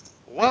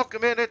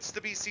Welcome in. It's the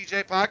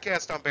BCJ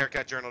podcast on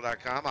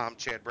BearcatJournal.com. I'm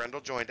Chad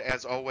Brendel, joined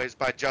as always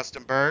by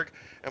Justin Berg,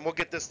 and we'll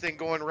get this thing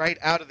going right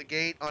out of the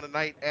gate on a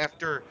night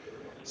after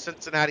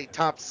Cincinnati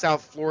topped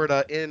South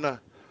Florida in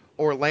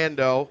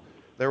Orlando.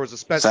 There was a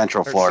special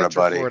Central or Florida,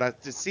 Central buddy. Florida.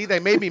 See,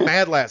 they made me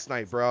mad last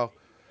night, bro.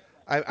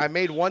 I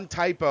made one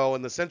typo,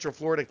 and the Central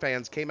Florida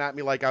fans came at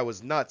me like I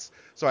was nuts.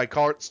 So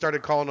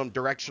started calling them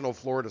Directional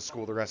Florida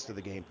School the rest of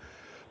the game.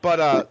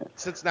 But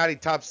Cincinnati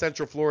top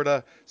Central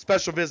Florida.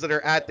 Special visitor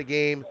at the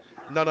game,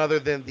 none other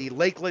than the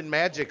Lakeland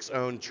Magic's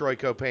own Troy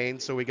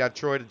Copain. So we got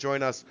Troy to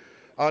join us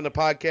on the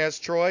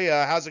podcast. Troy,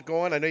 how's it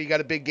going? I know you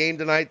got a big game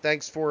tonight.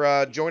 Thanks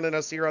for joining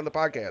us here on the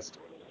podcast.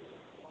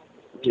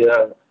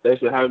 Yeah,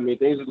 thanks for having me.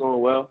 Things are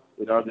going well.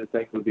 I'm just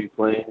thankful to be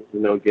playing.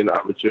 Getting the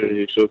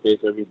opportunity to showcase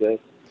every day.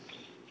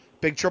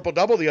 Big triple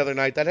double the other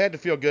night. That had to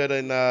feel good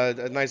and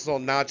a nice little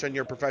notch on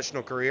your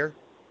professional career.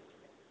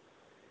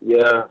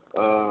 Yeah,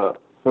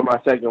 for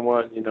my second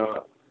one,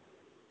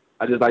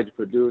 I just like to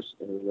produce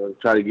and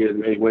try to get as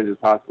many wins as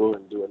possible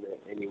and doing it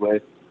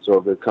anyway. So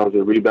if it comes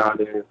with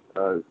rebounding,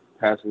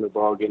 passing the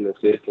ball, getting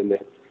assists, and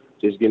then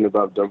just getting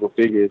above double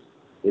figures,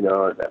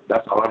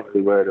 that's all I'm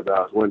really worried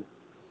about is winning.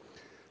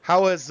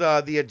 How has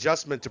the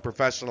adjustment to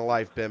professional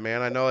life been,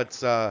 man? I know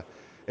it's a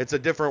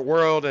different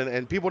world,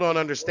 and people don't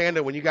understand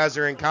it. When you guys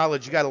are in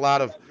college, you got a lot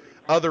of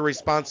other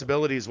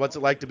responsibilities. What's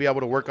it like to be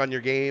able to work on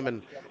your game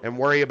and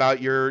worry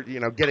about your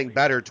getting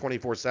better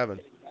 24/7?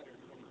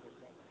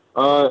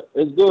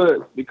 It's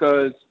good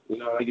because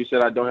like you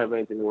said, I don't have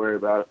anything to worry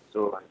about.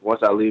 So like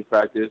once I leave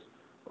practice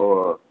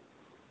or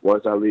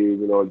once I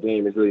leave, a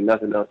game, there's really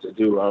nothing else to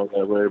do. I don't got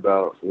to worry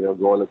about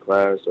going to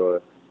class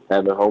or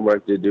having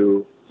homework to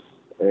do,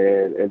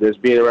 and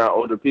just being around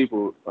older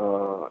people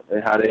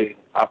and how they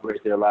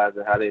operate their lives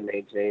and how they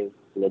maintain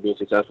being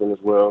successful in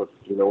this world.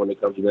 When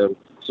it comes to them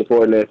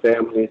supporting their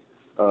families,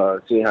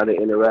 seeing how they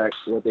interact,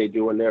 what they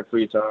do in their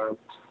free time,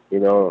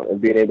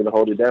 and being able to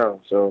hold it down.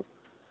 So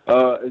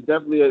it's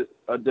definitely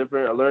a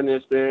different a learning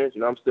experience.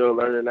 I'm still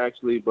learning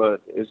actually,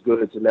 but it's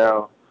good to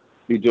now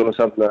be doing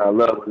something that I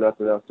love with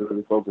nothing else to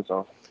really focus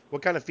on.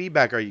 What kind of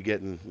feedback are you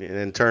getting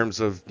in terms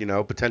of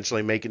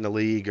potentially making the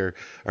league or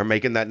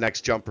making that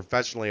next jump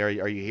professionally? Are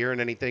you hearing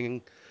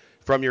anything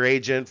from your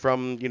agent,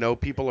 from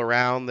people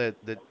around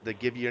that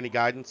give you any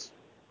guidance?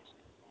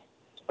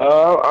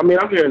 I mean,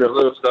 I'm hearing a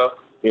little stuff.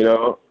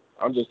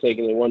 I'm just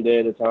taking it one day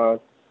at a time.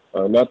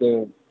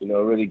 Nothing,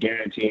 really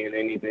guaranteeing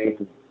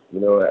anything,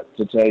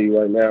 to tell you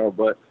right now.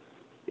 But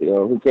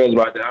who cares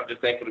about that? I'm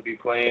just thankful to be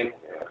playing,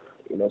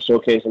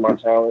 showcasing my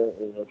talent,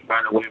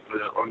 trying to win for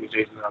the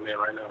organization I'm in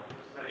right now.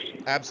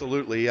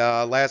 Absolutely.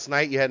 Last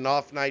night you had an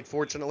off night.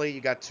 Fortunately,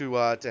 you got to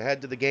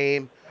head to the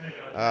game.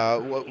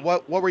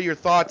 What were your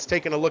thoughts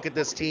taking a look at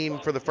this team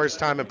for the first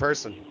time in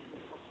person?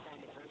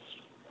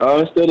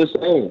 It's still the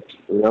same.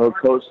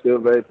 Coach still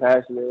very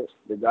passionate.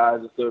 The guys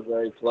are still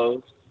very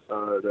close.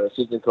 The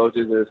assistant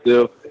coaches are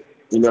still,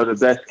 the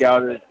best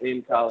scouters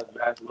in college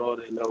basketball.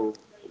 They know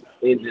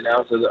ins and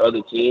outs of the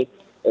other team.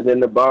 And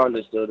then the bond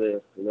is still there.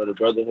 The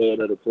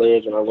brotherhood of the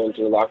players. When I went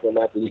to the locker room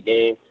after the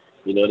game,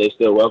 they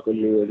still welcome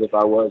me as if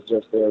I was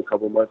just there a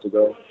couple months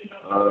ago.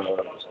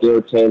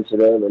 Still tend to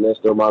them, and they're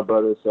still my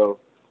brothers. So,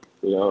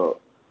 you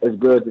know, it's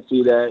good to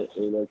see that.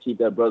 Keep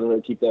that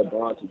brotherhood, keep that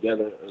bond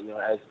together.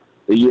 As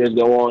the years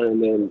go on,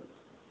 and then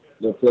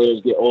the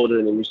players get older,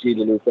 and then you see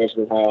the new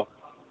freshmen how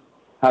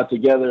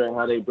together and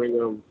how they bring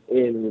them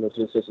in,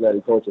 to the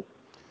Cincinnati culture.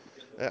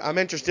 I'm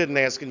interested in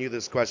asking you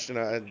this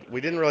question.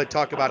 We didn't really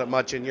talk about it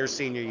much in your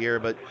senior year,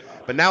 but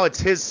now it's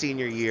his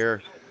senior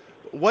year.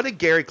 What did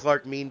Gary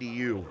Clark mean to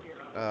you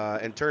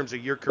in terms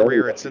of your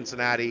career at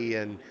Cincinnati?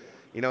 And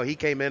he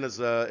came in as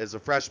a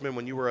freshman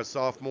when you were a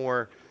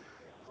sophomore.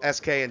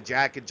 SK and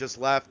Jack had just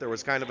left. There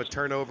was kind of a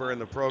turnover in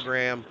the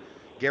program.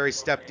 Gary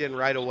stepped in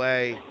right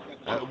away.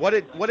 What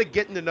did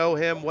getting to know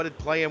him, what did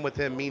playing with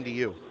him mean to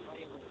you?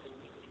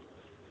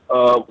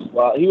 Well,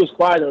 he was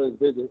quiet on his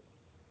visit,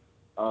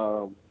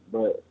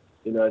 but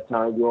as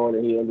time grew on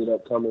and he ended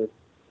up coming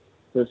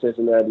to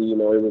Cincinnati, it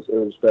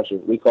was special.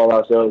 We call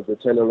ourselves the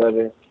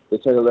 10-11, the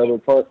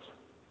 10-11 punch,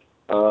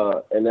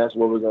 and that's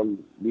what we're gonna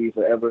be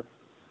forever.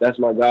 That's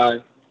my guy,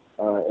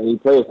 and he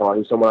plays hard.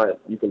 He's somebody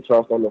you can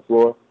trust on the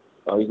floor.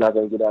 He's not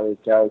gonna get out of his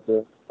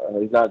character.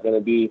 He's not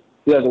gonna be.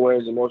 He doesn't wear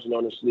his emotion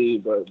on his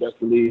sleeve, but best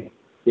believe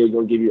he's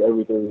gonna give you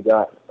everything he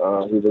got.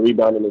 He's a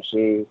rebounding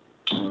machine.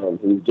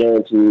 He's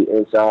guaranteed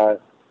inside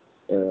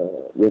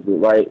with the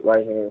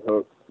right hand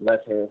hook,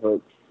 left hand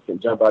hook, can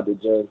jump out the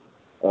gym.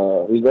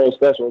 He's very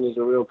special and he's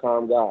a real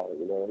calm guy.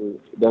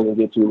 He doesn't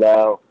get too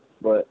loud,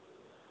 but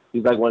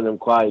he's like one of them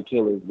quiet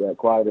killers, that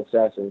quiet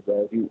assassins.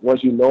 That if you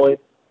once you know him,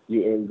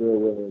 you're in good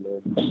with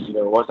him.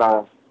 And once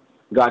I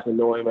got to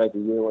know him as the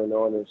year went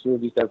on, and as soon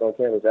as he stepped on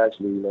campus,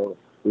 actually,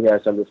 we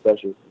had something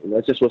special. And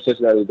that's just what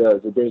Cincinnati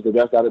does. It brings the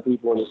best out of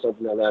people, and it's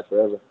something that lasts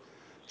forever.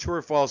 True or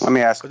Let false?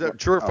 me ask.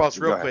 True or Oh, false,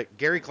 real go ahead. quick.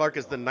 Gary Clark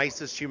is the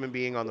nicest human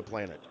being on the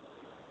planet.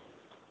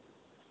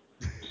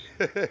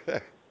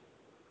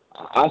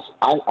 I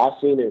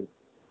seen him.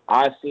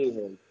 I seen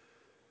him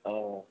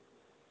uh,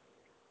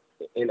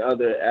 in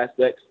other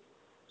aspects.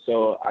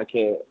 so I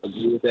can't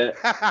agree with that.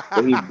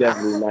 But he's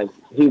definitely nice.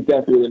 He's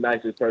definitely the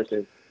nicest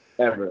person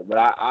ever. But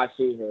I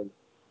see him.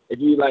 If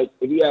you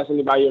ask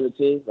anybody on the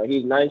team, like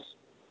he's nice,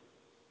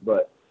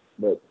 but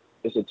but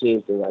it's a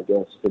team thing, I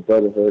guess. It's a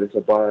brotherhood. It's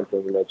a bond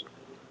thing.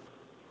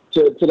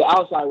 To the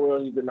outside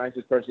world, he's the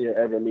nicest person you'll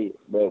ever meet.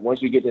 But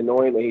once you get to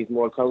know him and he's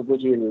more comfortable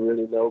with you and you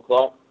really know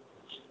Clark,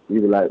 you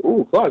be like,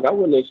 "Ooh, Clark, I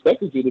wouldn't have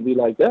expected you to be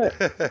like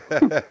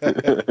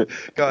that."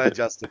 Go ahead,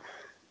 Justin.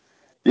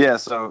 Yeah,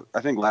 so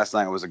I think last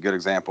night was a good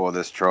example of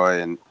this,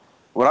 Troy. And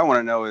what I want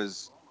to know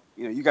is,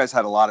 you guys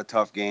had a lot of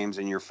tough games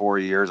in your 4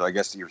 years, I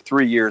guess your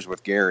 3 years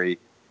with Gary,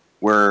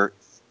 where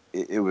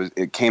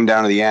it came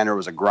down to the end, or it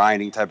was a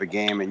grinding type of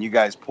game, and you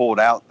guys pulled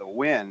out the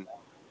win.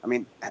 I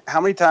mean,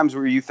 how many times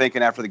were you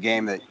thinking after the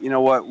game that, you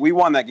know what, we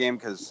won that game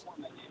because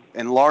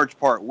in large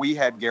part we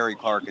had Gary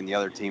Clark and the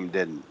other team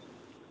didn't?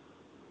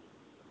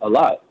 A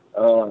lot.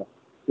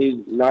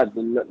 He's not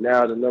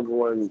now the number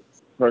one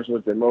person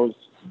with the most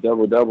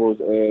double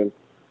doubles, and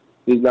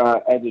he's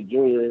not as a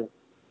junior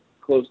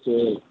close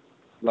to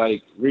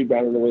like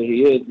rebounding the way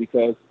he is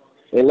because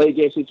in late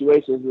game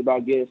situations it's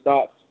about getting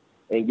stops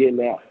and getting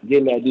that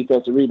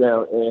defensive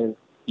rebound. And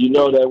you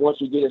know that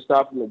once you get a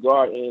stop from the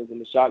guard ends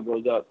and the shot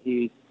goes up,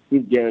 he's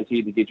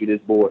guaranteed to get you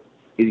this board.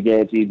 He's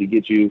guaranteed to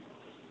get you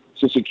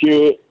to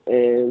secure it,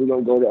 and we're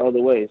gonna go the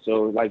other way.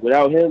 So like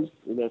without him,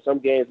 some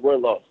games were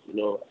lost.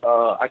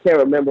 I can't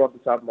remember off the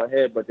top of my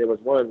head, but there was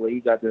one where he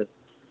got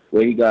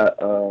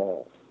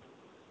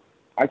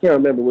I can't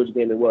remember which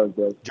game it was,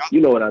 but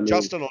you know what I mean.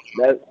 Justin will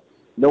That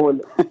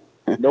knowing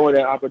knowing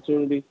that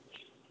opportunity,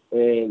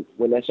 and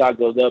when that shot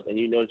goes up, and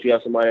you know that you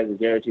have somebody that can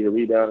guarantee the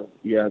rebound,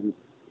 you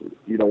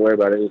don't worry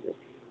about anything.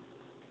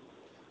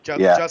 Yeah,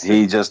 he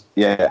Justin. just,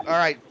 yeah. All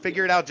right,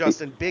 figure it out, He,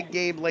 Justin. Big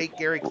game, late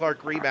Gary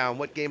Clark rebound.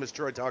 What game is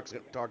Troy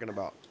talking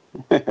about?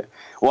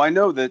 well, I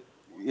know that,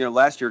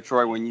 last year,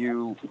 Troy, when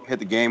you hit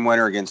the game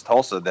winner against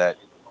Tulsa, that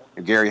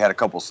Gary had a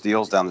couple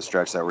steals down the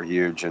stretch that were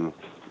huge. And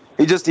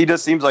he just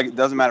seems like it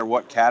doesn't matter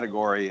what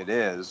category it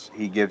is,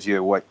 he gives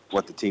you what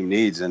the team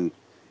needs. And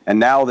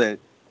now that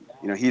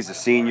he's a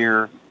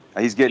senior,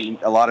 he's getting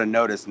a lot of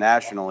notice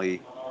nationally,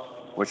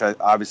 which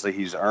obviously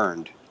he's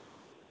earned.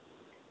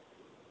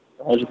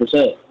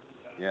 100%.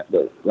 Yeah,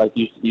 But like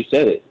you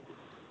said it,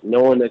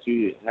 knowing that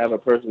you have a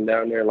person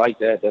down there like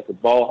that, that's a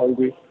ball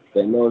hungry,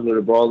 that knows where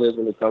the ball is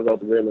when it comes off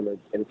the rim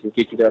and can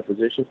get you that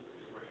position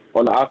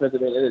on the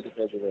offensive end and the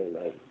defensive end.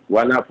 Like,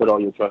 why not put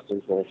all your trust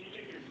in him?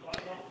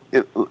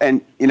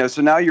 and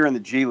so now you're in the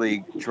G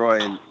League, Troy,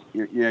 and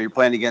you're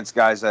playing against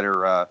guys that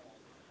are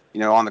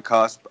on the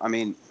cusp. I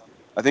mean,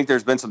 I think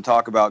there's been some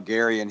talk about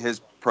Gary and his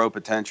pro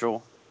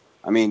potential.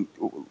 I mean,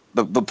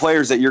 the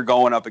players that you're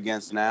going up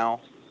against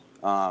now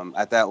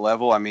at that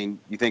level. I mean,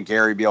 you think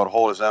Gary be able to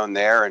hold his own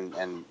there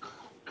and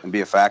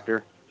be a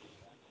factor?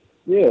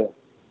 Yeah.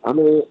 I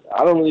mean,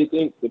 I don't really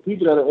think the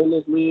people that are in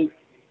this league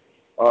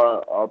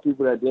are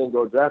people that didn't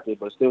go drafted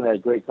but still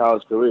had great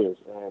college careers.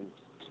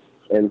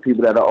 And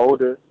people that are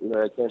older,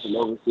 that came from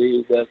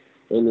overseas that's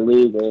in the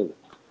league. And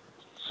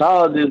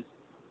college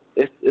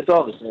is it's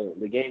all the same.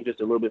 The game's just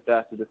a little bit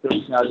faster. The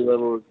physicality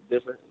level is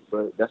different,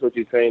 but that's what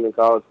you train in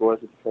college for.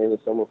 That's what you train in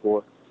summer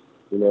for.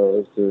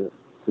 Is to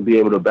be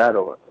able to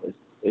battle.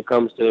 It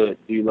comes to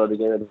do you love the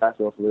game of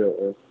basketball for real?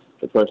 And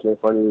the person in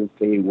front of you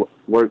can you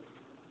work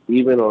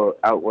even or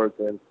outwork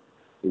them,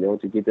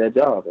 to get that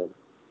job. And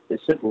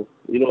it's simple.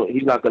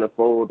 He's not going to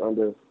fold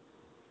under.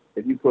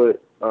 If you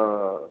put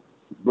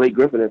Blake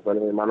Griffin in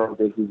front of him, I don't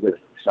think he's going to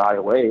shy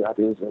away. I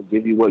think he's going to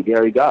give you what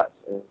Gary got.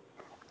 And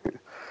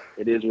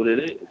it is what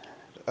it is.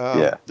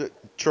 Yeah.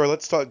 Troy,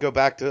 let's go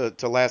back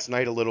to last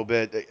night a little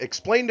bit.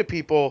 Explain to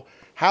people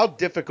how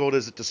difficult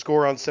is it to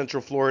score on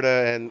Central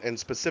Florida, and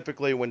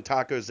specifically when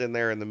Taco's in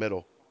there in the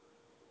middle.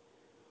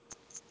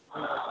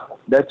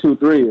 That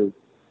 2-3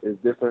 is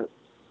different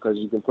because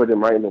you can put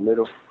him right in the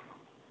middle.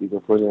 You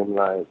can put him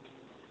like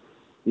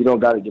you don't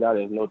got to get out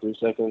of it, no 3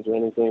 seconds or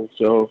anything.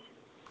 So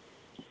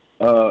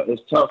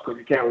it's tough because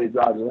you can't really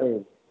drive the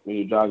lane. When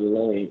you drive the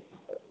lane,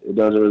 it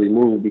doesn't really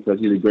move because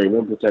he's a great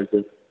rim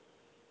protector.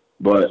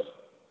 But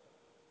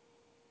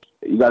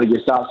you got to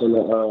get stops on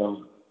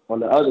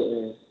the other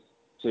end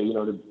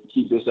to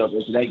keep this up.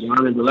 Into that game,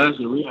 the last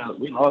year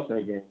we lost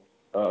that game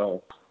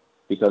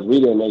because we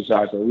didn't make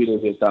shots and we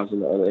didn't hit stops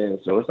on the other end.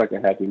 So it's like a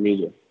happy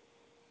medium.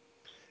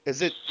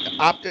 Is it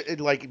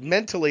like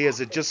mentally?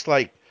 Is it just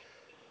like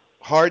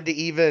hard to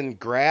even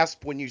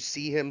grasp when you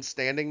see him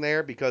standing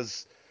there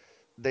because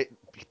they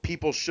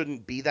people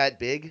shouldn't be that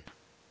big?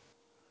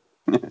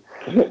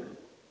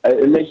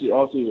 It makes you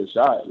alter your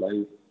shot.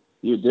 Like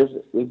you're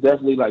different. It's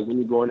definitely like when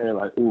you go in there,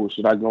 like, ooh,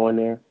 should I go in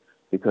there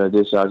because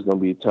this shot's gonna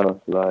be tough.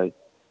 Like,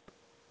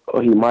 oh,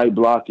 he might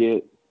block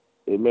it.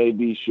 It may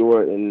be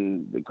short,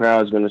 and the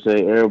crowd's gonna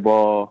say air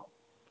ball.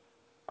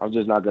 I'm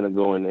just not gonna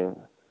go in there.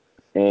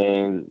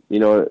 And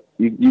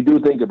you do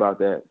think about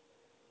that.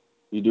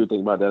 You do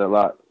think about that a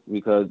lot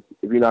because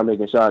if you're not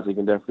making shots, it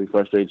can definitely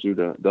frustrate you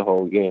the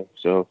whole game.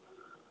 So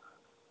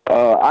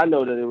I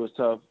know that it was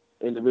tough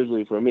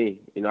individually for me.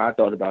 I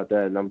thought about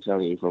that, and I'm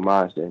telling you from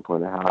my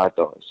standpoint of how I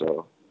thought.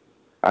 So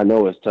I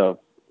know it's tough,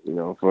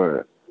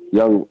 for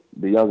the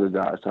younger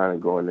guys trying to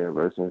go in there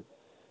versus.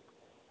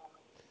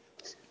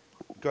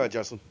 Go ahead,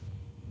 Justin.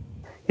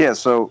 Yeah.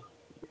 So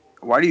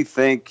why do you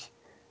think?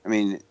 I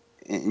mean,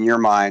 in your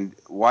mind,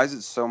 why is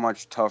it so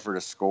much tougher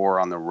to score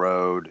on the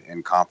road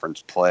in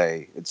conference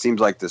play? It seems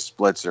like the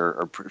splits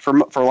are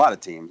for a lot of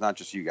teams, not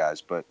just you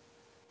guys, but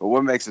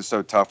what makes it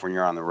so tough when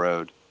you're on the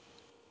road?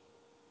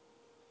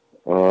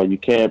 You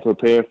can't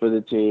prepare for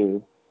the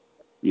team.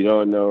 You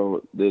don't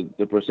know the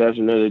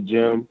perception of the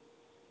gym,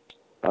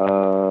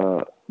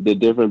 the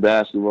different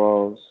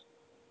basketballs,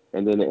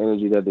 and then the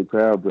energy that the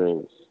crowd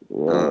brings.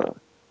 Mm,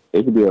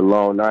 It could be a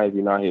long night if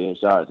you're not hitting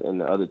shots, and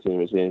the other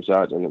team is hitting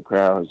shots, and the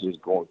crowd is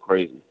just going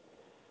crazy.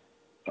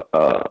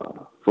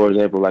 For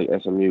example, like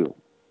SMU,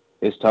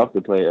 it's tough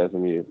to play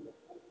SMU.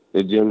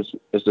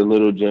 It's a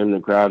little gym. The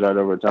crowd's right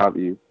over top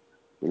of you.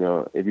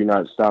 If you're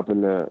not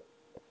stopping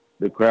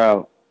the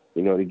crowd,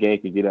 the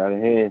game could get out of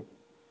hand.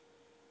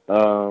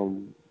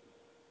 Um,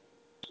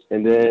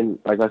 and then,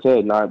 like I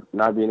said,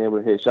 not being able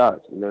to hit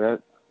shots.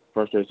 That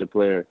frustrates the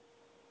player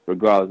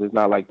regardless. It's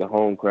not like the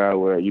home crowd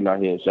where you're not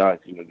hitting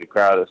shots. The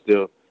crowd is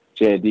still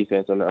cheering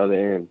defense on the other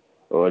end,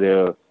 or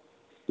the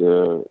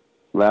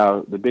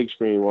the big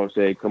screen won't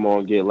say, "Come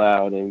on, get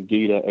loud," and give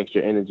you that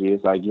extra energy.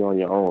 It's like you're on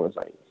your own. It's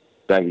like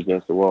back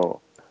against the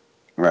wall.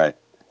 right.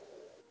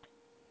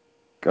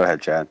 Go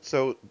ahead, Chad.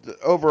 So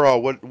overall,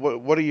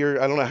 what are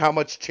your? I don't know how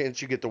much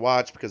chance you get to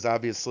watch because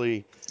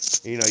obviously,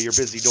 you're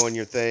busy doing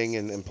your thing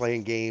and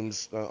playing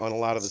games on a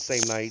lot of the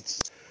same nights.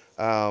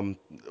 Um,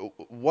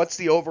 what's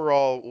the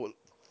overall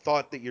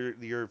thought that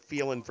you're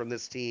feeling from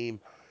this team,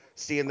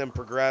 seeing them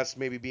progress,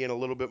 maybe being a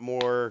little bit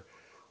more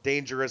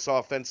dangerous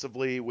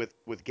offensively with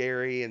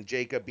Gary and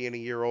Jacob being a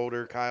year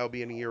older, Kyle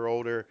being a year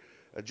older.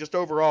 Just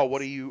overall, what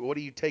do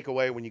you take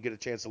away when you get a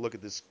chance to look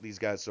at these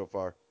guys so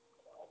far?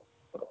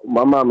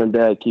 My mom and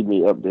dad keep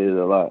me updated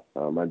a lot.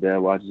 My dad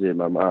watches it.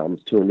 My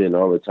mom's tuned in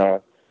all the time,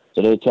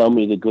 so they tell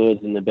me the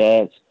goods and the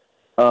bads.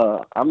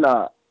 I'm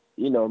not,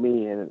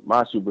 me and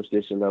my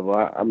superstition level.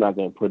 I'm not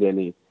gonna put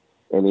any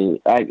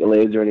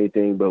accolades or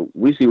anything, but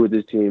we see what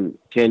this team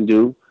can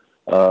do.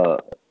 Uh,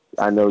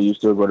 I know you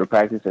still go to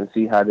practice and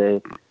see how they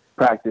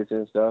practice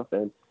and stuff,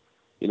 and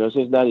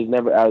Cincinnati's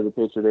never out of the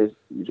picture.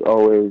 You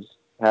always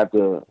have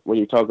to, when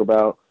you talk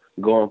about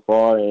going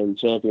far and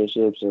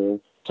championships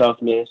and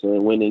toughness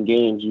and winning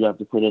games, you have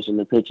to put us in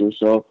the picture.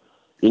 So,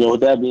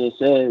 with that being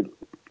said,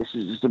 this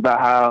is just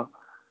about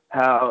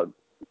how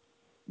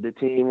the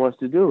team wants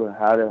to do it,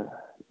 how to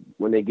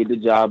when they get the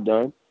job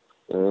done,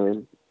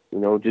 and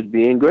just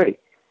being great.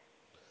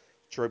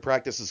 Troy,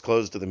 practice is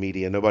closed to the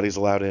media. Nobody's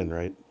allowed in,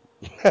 right?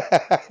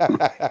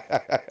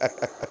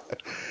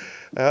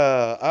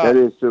 uh, That uh,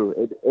 is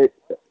true.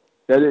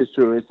 That is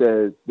true. It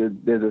says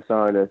there's a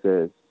sign that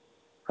says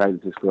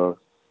practice is closed.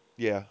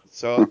 yeah.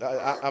 So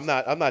I'm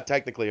not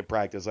technically at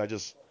practice. I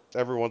just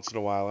every once in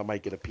a while I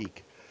might get a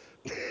peek.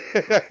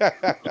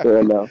 Fair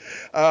enough.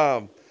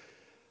 um,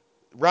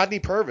 Rodney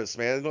Purvis,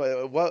 man.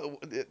 What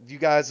you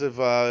guys have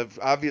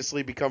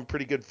obviously become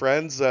pretty good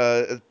friends.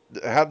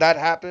 How'd that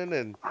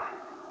happen,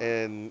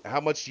 and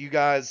how much you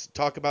guys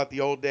talk about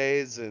the old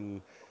days?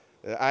 And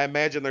I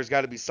imagine there's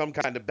got to be some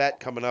kind of bet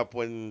coming up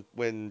when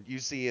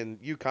UC and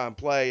UConn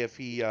play if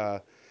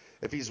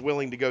he's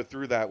willing to go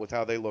through that with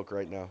how they look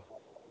right now.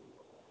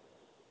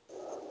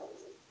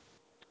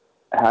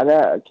 How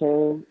that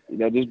came,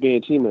 just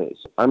being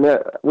teammates. I mean,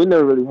 we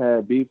never really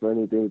had beef or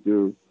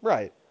anything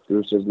Right.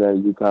 through Cincinnati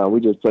UConn. We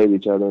just played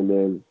each other, and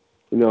then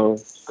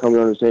coming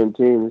on the same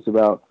team, it's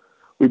about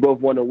we both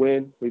want to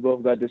win. We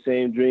both got the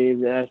same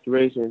dreams and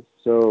aspirations,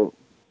 so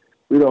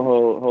we don't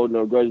hold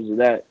no grudges to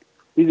that.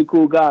 He's a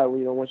cool guy.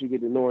 Once you get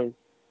to know him,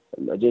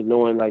 just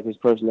knowing like his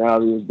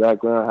personality, his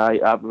background, how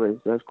he operates,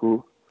 that's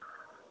cool.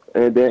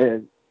 And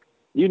then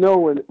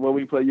when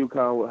we play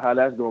UConn, how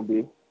that's gonna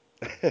be.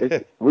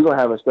 We're gonna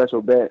have a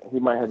special bet. He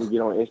might have to get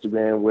on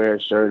Instagram, wear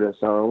a shirt or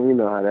something. We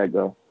know how that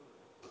go.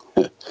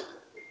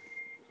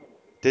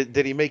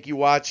 Did he make you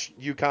watch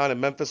UConn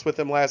and Memphis with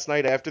him last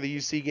night after the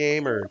UC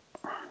game, or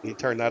he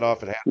turned that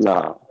off at halftime?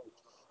 Nah,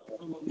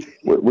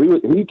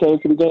 he came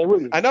to the game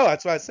with me. I know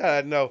that's what I said. I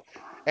didn't know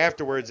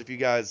afterwards if you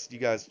guys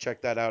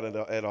checked that out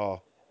at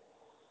all.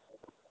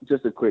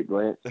 Just a quick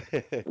glance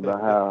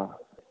about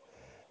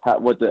how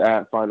what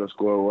the final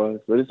score was,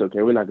 but it's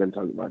okay. We're not gonna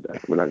talk about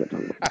that. We're not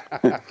gonna talk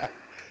about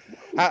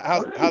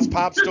how's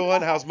Pops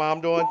doing? How's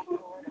Mom doing?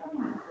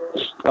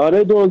 that. Oh,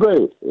 they're doing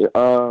great.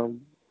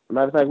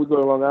 Matter of fact, we go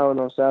to Long Island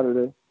on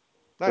Saturday.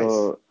 Nice.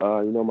 So,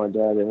 my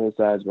dad and his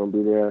side's gonna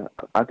be there.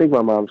 I think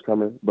my mom's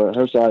coming, but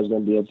her side's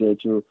gonna be up there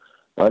too.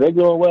 They're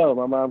doing well.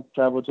 My mom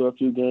traveled to a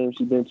few games.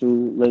 She's been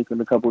to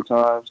Lakeland a couple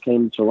times.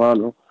 Came to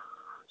Toronto.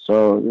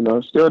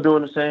 So, still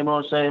doing the same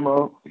old, same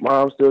old.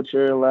 Mom still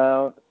cheering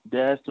loud.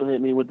 Dad still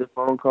hit me with the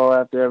phone call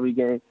after every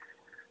game.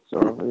 So,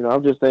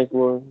 I'm just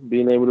thankful for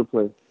being able to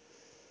play.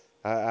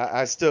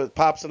 I still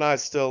Pops and I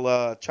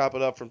still chop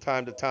it up from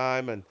time to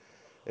time, and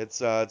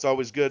it's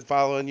always good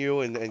following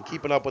you and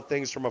keeping up with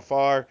things from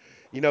afar.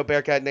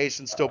 Bearcat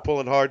Nation's still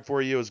pulling hard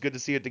for you. It was good to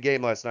see you at the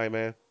game last night,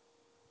 man.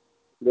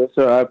 Yes,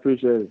 sir. I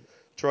appreciate it.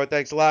 Troy,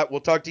 thanks a lot.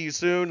 We'll talk to you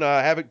soon.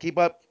 Keep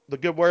up the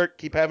good work.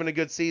 Keep having a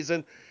good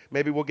season.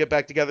 Maybe we'll get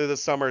back together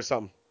this summer or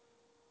something.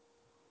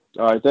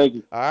 All right. Thank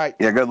you. All right.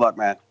 Yeah, good luck,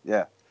 man.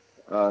 Yeah.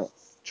 All right.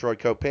 Troy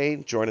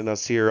Copain joining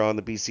us here on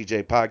the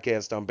BCJ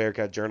podcast on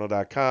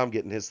BearcatJournal.com,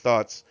 getting his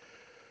thoughts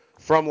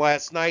from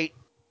last night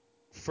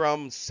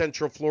from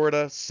Central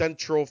Florida.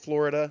 Central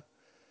Florida.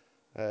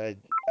 Uh,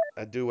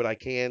 I do what I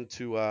can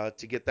to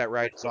get that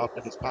right as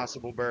often as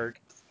possible, Berg.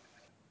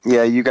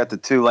 Yeah, you got the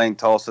Tulane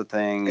Tulsa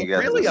thing. It You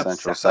got the really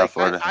Central upset. South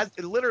Florida.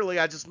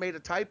 I just made a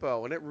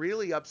typo, and it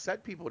really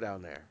upset people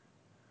down there.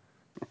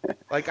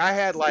 Like I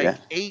had Yeah. like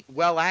 8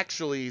 well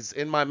actuallys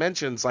in my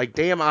mentions. Like,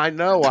 damn, I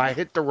know I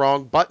hit the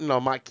wrong button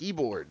on my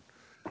keyboard.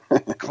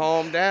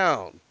 Calm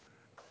down.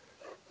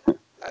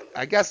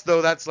 I guess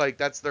though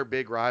that's their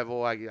big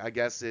rival. I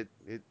guess it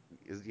is,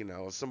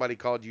 if somebody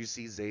called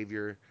UC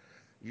Xavier,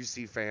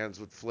 UC fans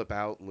would flip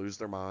out and lose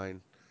their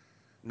mind.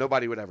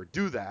 Nobody would ever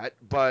do that,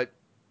 but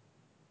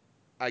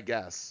I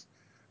guess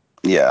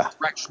Yeah.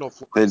 correctional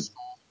Florida They,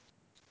 school,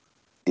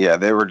 yeah,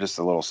 they were just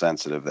a little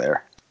sensitive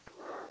there.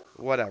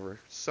 whatever.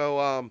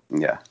 So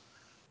Yeah.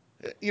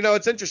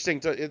 it's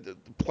interesting to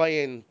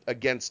playing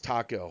against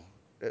Taco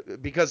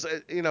because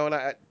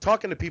and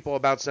talking to people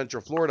about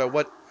Central Florida,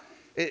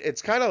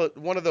 it's kind of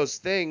one of those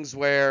things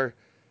where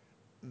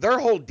their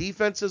whole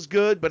defense is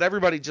good, but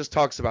everybody just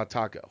talks about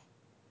Taco.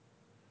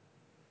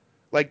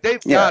 Like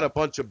they've got Yeah. a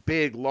bunch of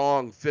big,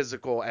 long,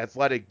 physical,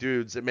 athletic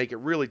dudes that make it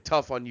really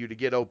tough on you to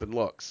get open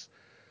looks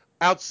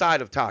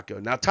outside of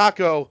Taco. Now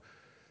Taco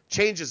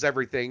changes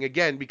everything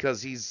again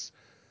because he's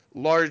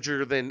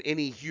larger than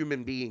any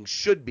human being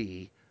should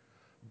be,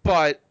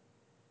 but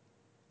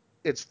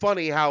it's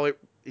funny how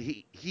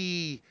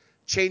he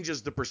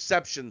changes the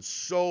perception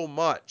so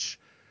much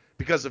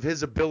because of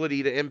his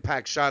ability to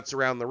impact shots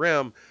around the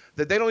rim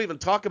that they don't even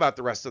talk about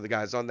the rest of the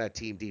guys on that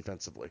team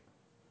defensively.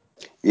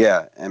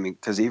 Yeah. I mean,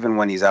 because even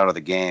when he's out of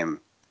the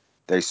game,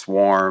 they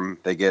swarm.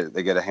 They get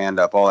a hand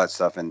up, all that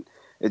stuff, and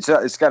it's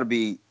got to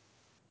be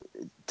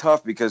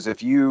tough because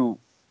if you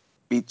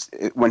beat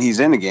when he's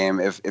in the game,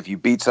 if you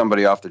beat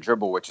somebody off the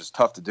dribble, which is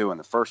tough to do in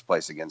the first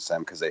place against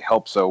them because they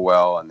help so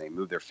well and they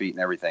move their feet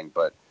and everything.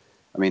 But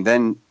I mean,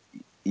 then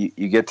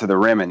you get to the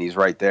rim and he's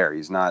right there.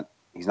 He's not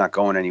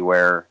going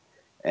anywhere,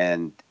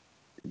 and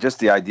just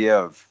the idea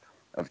of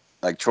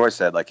like Troy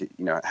said, like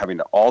having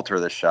to alter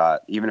the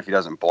shot even if he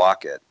doesn't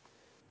block it.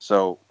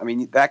 So I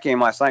mean, that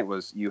game last night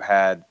was you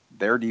had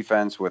their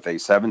defense with a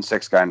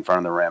 7-6 guy in front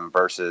of the rim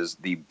versus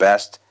the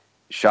best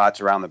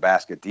shots around the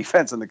basket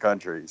defense in the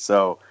country.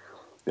 So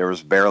there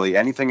was barely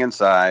anything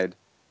inside,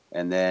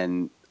 and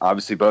then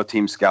obviously both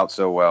teams scout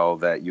so well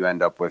that you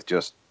end up with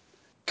just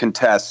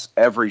contests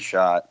every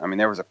shot. I mean,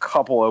 there was a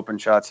couple open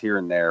shots here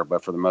and there,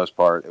 but for the most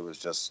part, it was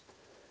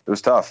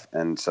tough.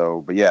 And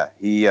so, but yeah,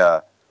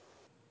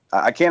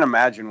 I can't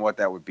imagine what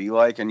that would be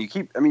like. And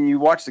I mean, you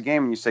watch the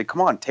game and you say,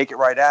 come on, take it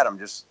right at him,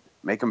 just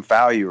make him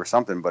foul you or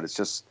something. But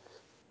it's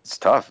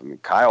tough. I mean,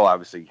 Kyle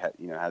obviously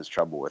has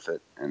trouble with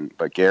it,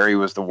 but Gary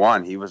was the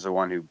one. He was the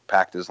one who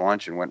packed his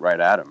lunch and went right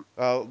at him.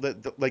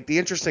 The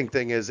interesting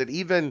thing is that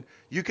even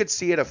you could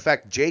see it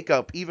affect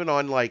Jacob even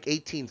on like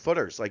 18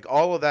 footers. Like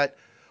all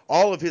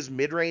of his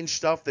mid range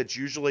stuff that's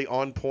usually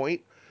on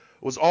point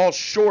was all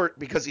short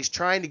because he's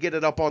trying to get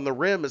it up on the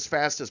rim as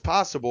fast as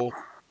possible,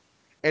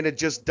 and it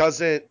just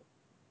doesn't.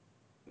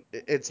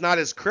 It's not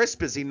as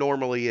crisp as he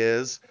normally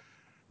is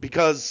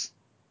because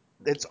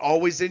it's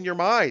always in your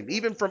mind.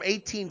 Even from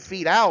 18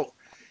 feet out,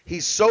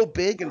 he's so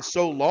big and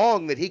so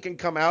long that he can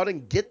come out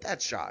and get that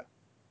shot.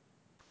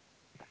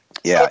 So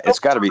Yeah, it's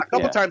got to be. a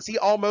couple Yeah. times he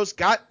almost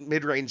got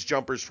mid-range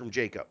jumpers from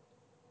Jacob.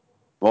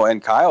 Well,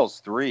 and Kyle's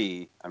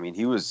three, I mean,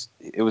 it was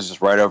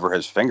just right over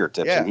his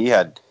fingertips, and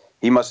Yeah.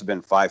 he must have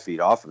been 5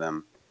 feet off of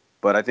them.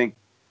 But I think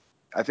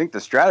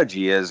the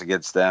strategy is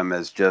against them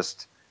is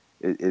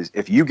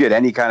if you get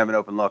any kind of an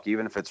open look,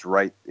 even if it's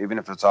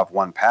off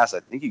one pass, I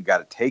think you got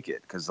to take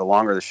it because the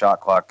longer the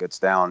shot clock gets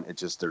down, it's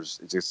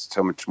just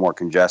so much more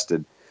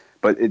congested.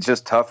 But it's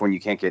just tough when you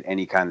can't get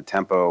any kind of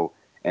tempo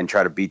and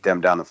try to beat them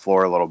down the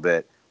floor a little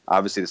bit.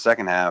 Obviously, the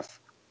second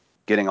half,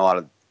 getting a lot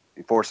of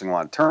forcing a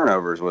lot of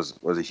turnovers was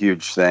a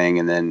huge thing,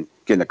 and then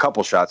getting a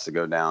couple shots to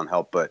go down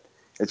helped. But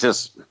it's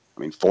just, I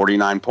mean,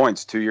 49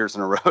 points 2 years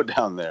in a row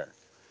down there.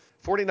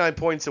 49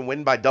 points and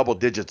win by double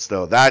digits,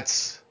 though.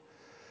 That's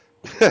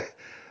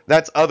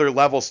that's other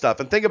level stuff.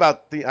 And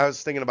I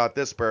was thinking about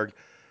this, Berg.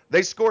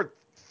 They scored.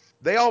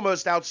 They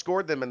almost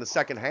outscored them in the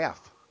second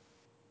half.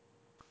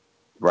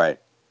 Right.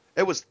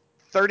 It was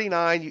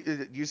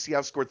 39.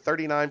 UCF scored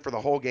 39 for the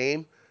whole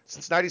game.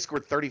 Cincinnati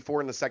scored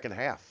 34 in the second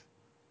half.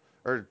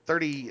 Or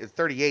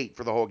 38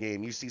 for the whole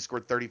game. UC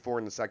scored 34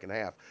 in the second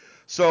half.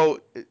 So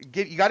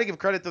you got to give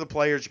credit to the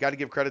players. You got to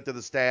give credit to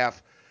the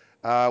staff.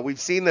 We've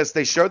seen this.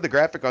 They showed the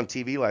graphic on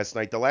TV last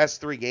night. The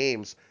last 3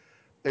 games,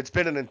 it's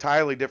been an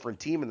entirely different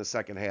team in the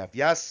second half.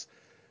 Yes,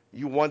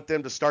 you want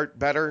them to start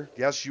better.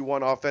 Yes, you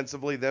want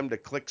offensively them to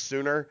click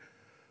sooner.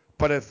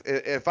 But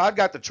if I've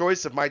got the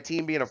choice of my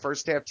team being a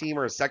first half team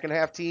or a second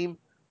half team,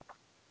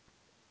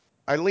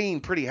 I lean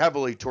pretty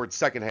heavily towards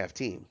second half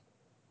team.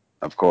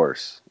 Of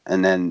course.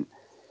 And then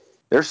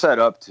they're set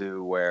up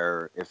to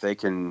where if they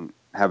can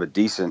have a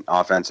decent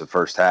offensive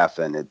first half,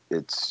 then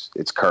it's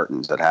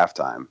curtains at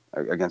halftime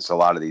against a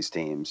lot of these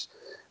teams.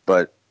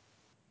 But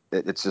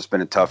it's just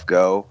been a tough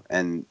go.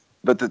 And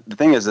but the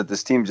thing is that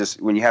this team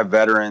just when you have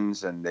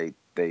veterans and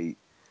they're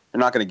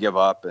not going to give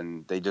up,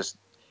 and they just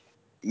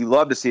you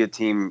love to see a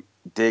team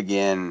dig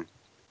in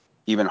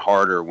even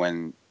harder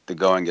when the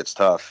going gets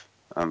tough.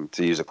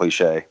 To use a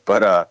cliche,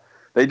 but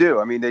they do.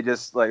 I mean, they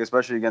just like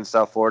especially against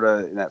South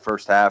Florida in that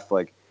first half,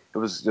 like it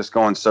was just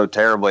going so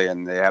terribly,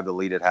 and they have the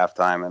lead at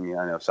halftime. I mean,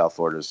 I know South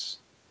Florida's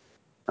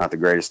not the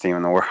greatest team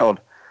in the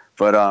world,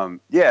 but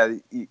yeah,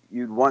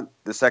 you'd want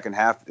the second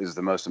half is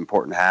the most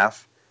important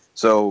half.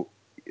 So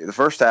the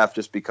first half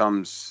just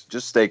becomes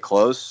just stay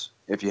close.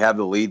 If you have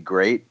the lead,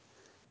 great.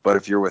 But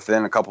if you're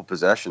within a couple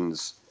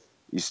possessions,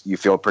 you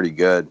feel pretty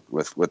good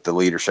with the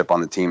leadership on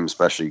the team,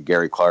 especially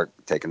Gary Clark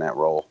taking that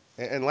role.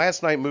 And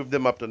last night moved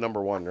them up to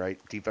number one, right?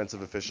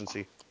 Defensive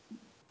efficiency.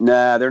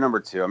 Nah, they're number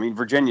two. I mean,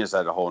 Virginia's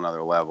at a whole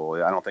other level.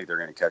 I don't think they're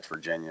going to catch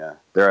Virginia.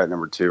 They're at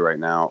number two right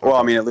now. Well, I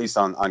Okay. mean, at least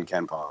on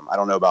Ken Palm. I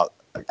don't know about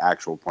like,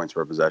 actual points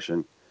per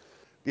possession,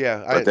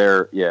 Yeah, but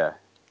they're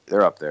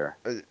up there.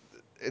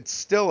 it's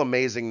still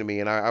amazing to me,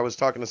 and I was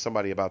talking to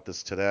somebody about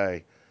this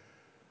today.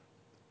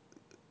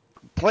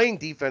 Playing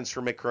defense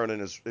for Mick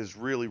Cronin is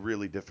really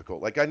really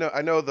difficult. Like I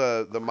know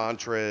the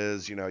mantra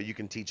is you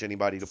can teach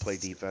anybody to play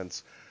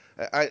defense.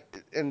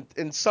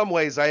 In some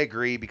ways I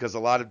agree because a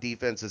lot of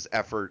defense is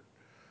effort,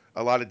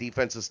 a lot of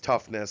defense is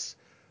toughness,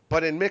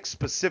 but in Mick's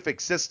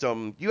specific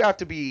system you have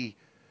to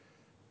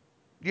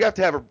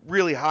have a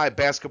really high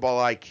basketball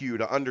IQ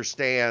to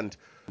understand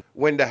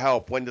when to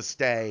help, when to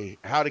stay,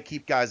 how to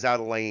keep guys out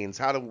of lanes,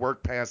 how to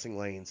work passing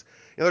lanes.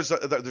 There's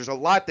a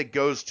lot that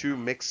goes to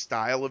Mick's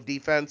style of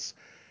defense,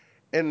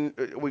 and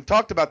we've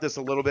talked about this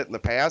a little bit in the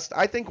past.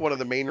 I think one of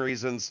the main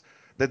reasons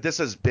that this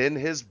has been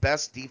his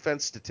best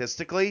defense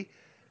statistically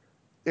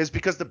is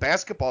because the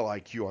basketball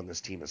IQ on this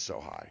team is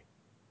so high.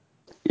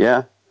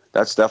 Yeah,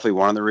 that's definitely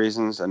one of the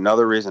reasons.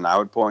 Another reason I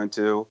would point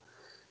to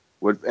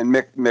and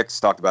Mick's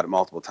talked about it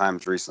multiple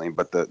times recently,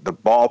 but the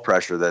ball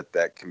pressure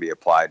that can be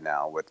applied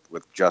now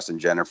with Justin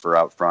Jennifer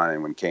out front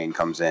and when Kane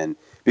comes in,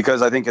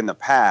 because I think in the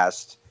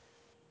past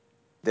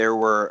there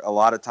were a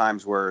lot of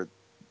times where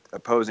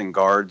opposing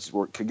guards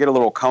could get a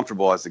little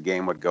comfortable as the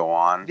game would go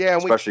on, Yeah,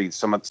 and especially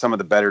some of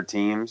the better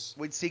teams,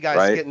 we'd see guys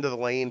right? get into the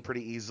lane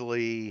pretty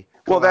easily,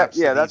 Well, collapse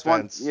the that's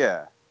one, defense.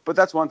 yeah, but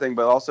that's one thing.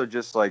 But also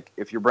just like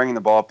if you're bringing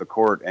the ball up the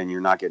court and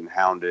you're not getting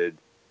hounded,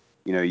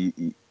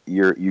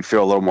 you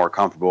feel a little more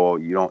comfortable.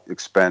 You don't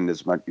expend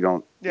as much. You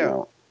don't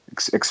Yeah,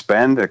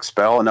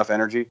 expel enough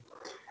energy.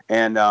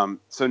 And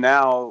so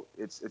now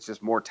it's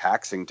just more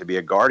taxing to be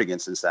a guard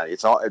against Cincinnati.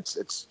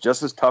 It's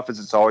just as tough as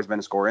it's always been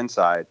to score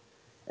inside.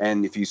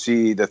 And if you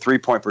see the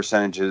 3-point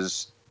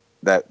percentages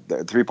that the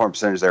 3-point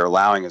percentage they're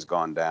allowing has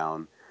gone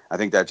down, I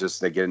think that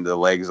just they get into the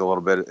legs a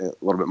little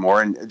bit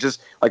more. And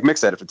just like Mick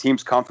said, if a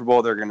team's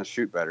comfortable, they're going to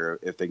shoot better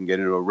if they can get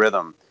into a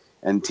rhythm.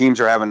 And teams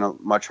are having a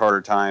much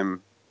harder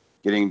time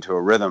getting into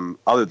a rhythm,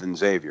 other than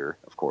Xavier,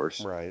 of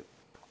course. right.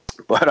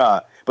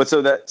 But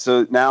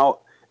so now,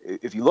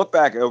 if you look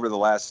back over the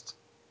last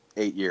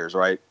 8 years,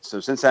 right? So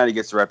Cincinnati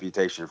gets the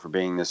reputation for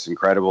being this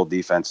incredible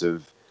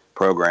defensive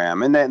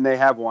program, and then they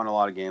have won a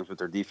lot of games with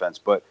their defense,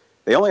 but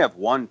they only have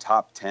one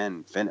top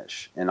 10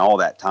 finish in all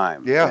that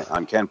time Yeah,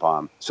 on Ken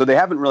Palm. So they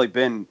haven't really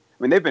been.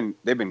 I mean,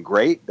 they've been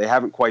great. They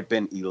haven't quite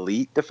been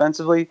elite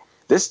defensively.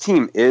 This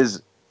team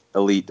is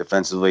elite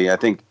defensively. I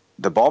think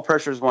the ball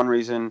pressure is one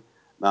reason,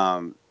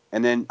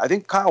 and then I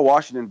think Kyle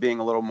Washington being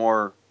a little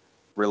more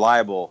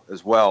reliable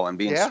as well and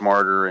being yeah.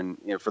 smarter and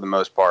for the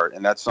most part,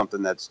 and that's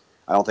something that's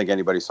I don't think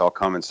anybody saw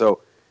coming.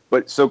 So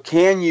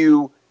can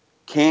you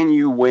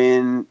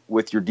win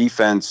with your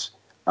defense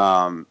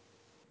um,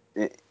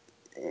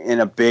 in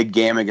a big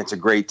game against a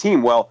great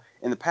team? Well,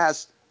 in the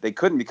past they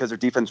couldn't because their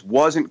defense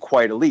wasn't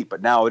quite elite,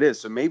 but now it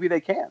is. So maybe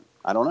they can.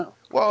 I don't know.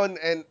 Well,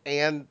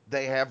 and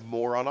they have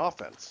more on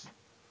offense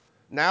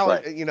now.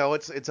 Right.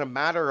 It's a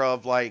matter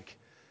of like,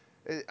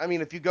 I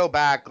mean, if you go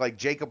back, like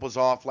Jacob was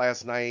off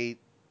last night.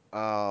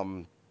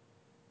 Um,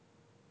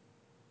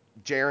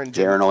 Jaron Jaron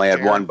didn't. only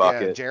had one Jaron, yeah,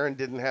 bucket. Jaron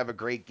didn't have a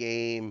great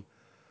game.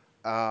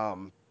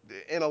 Um,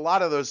 in a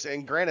lot of those,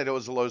 and granted, it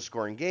was a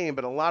low-scoring game,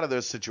 but a lot of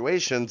those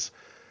situations,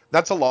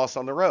 that's a loss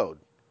on the road.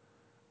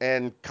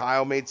 And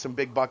Kyle made some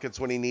big buckets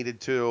when he needed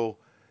to,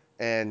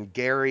 and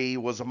Gary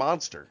was a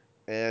monster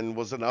and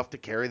was enough to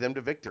carry them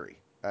to victory.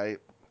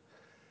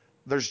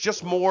 There's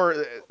just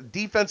more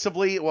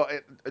defensively. Well,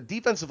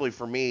 defensively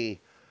for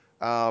me,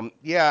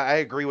 yeah, I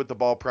agree with the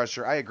ball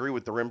pressure. I agree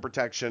with the rim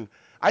protection.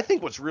 I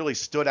think what's really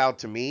stood out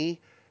to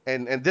me,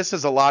 and this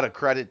is a lot of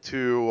credit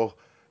to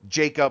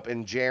Jacob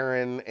and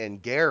Jaron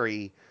and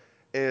Gary,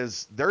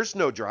 is there's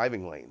no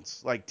driving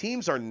lanes. Like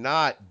teams are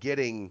not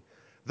getting,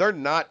 they're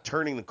not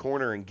turning the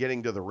corner and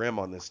getting to the rim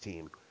on this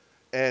team,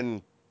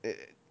 and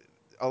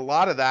a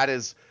lot of that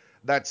is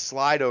that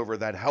slide over,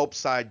 that help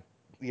side,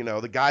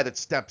 the guy that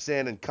steps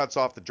in and cuts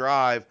off the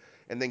drive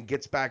and then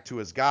gets back to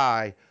his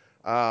guy.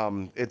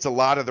 It's a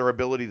lot of their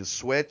ability to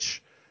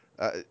switch,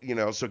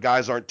 so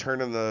guys aren't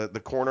turning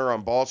the corner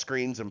on ball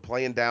screens and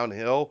playing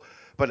downhill.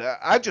 But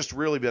I've just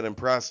really been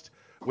impressed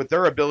with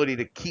their ability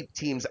to keep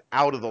teams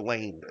out of the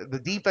lane.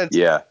 The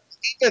Yeah.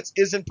 defense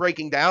isn't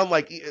breaking down.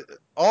 Like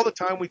all the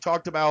time we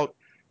talked about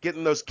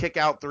getting those kick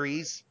out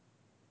threes.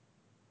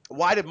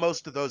 Why did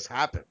most of those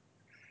happen?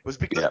 It was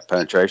because Yeah.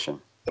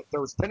 Penetration.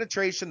 there was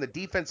penetration. The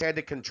defense had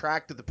to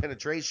contract to the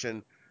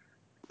penetration,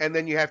 and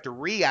then you have to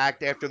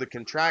react after the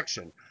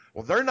contraction.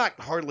 Well, they're not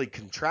hardly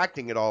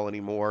contracting at all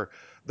anymore.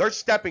 They're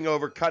stepping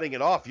over, cutting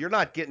it off. You're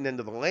not getting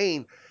into the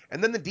lane,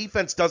 and then the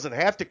defense doesn't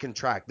have to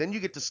contract. Then you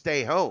get to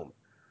stay home.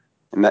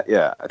 And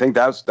I think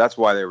that's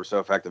why they were so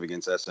effective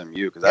against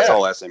SMU, because that's Yeah,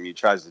 all SMU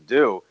tries to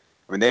do.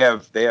 I mean, they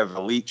have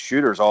elite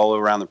shooters all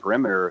around the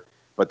perimeter,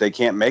 but they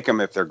can't make them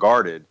if they're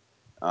guarded.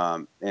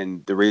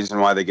 And the reason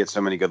why they get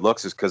so many good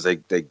looks is because they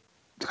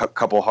a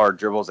couple hard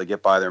dribbles, they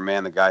get by their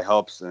man, the guy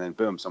helps, and then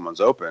boom, someone's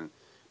open.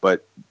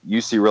 But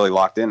UC really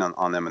locked in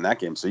on them in that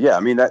game. So yeah, I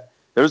mean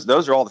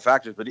those are all the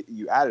factors. But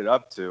you add it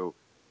up to,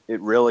 it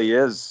really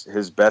is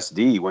his best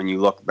D when you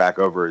look back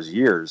over his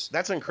years.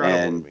 that's incredible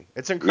to And me.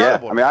 It's yeah,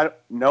 incredible I to mean,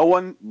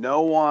 me.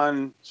 no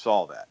one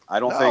saw that. I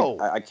don't think No,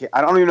 I can't.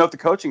 I don't even know if the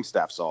coaching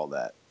staff saw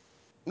that.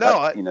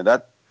 no.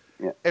 That.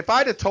 Yeah, If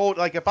I'd have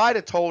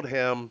told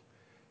him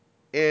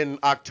in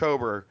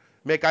October,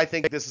 Mick, I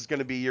think this is going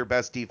to be your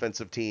best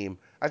defensive team,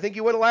 I think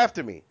he would have laughed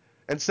at me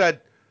and said,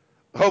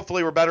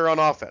 hopefully we're better on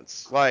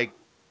offense. Like,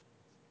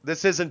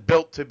 this isn't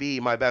built to be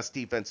my best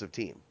defensive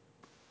team.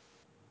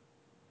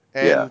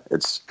 yeah. And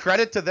It's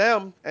credit to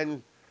them,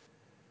 and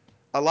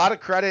a lot of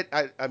credit.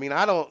 I mean,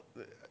 I don't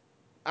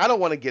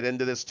want to get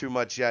into this too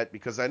much yet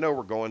because I know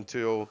we're going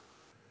to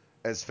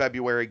as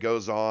February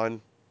goes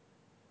on.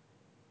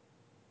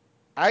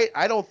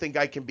 I don't think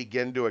I can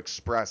begin to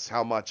express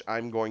how much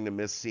I'm going to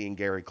miss seeing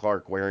Gary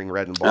Clark wearing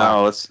red and black.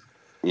 oh, it's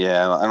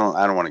yeah. I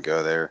don't want to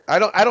go there. I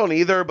don't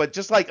either, but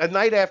just like a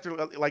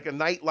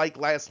night like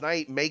last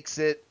night makes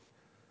it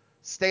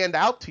stand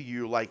out to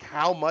you like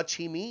how much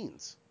he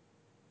means.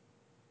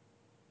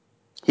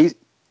 He's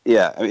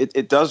yeah. I mean,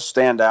 it does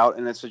stand out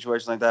in a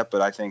situation like that,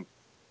 but I think,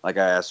 like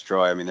I asked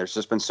Troy, I mean, there's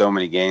just been so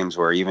many games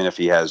where even if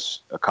he has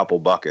a couple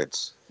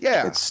buckets,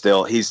 Yeah. he's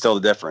still the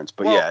difference.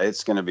 But Well, yeah,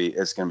 it's gonna be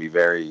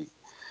very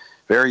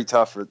very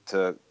tough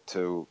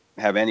to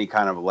have any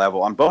kind of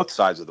level on both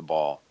sides of the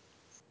ball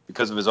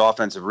because of his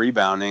offensive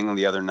rebounding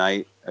the other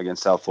night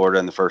against South Florida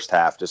in the first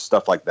half, just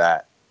stuff like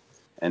that.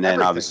 And then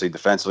everything. obviously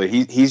defensively,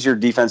 he's your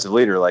defensive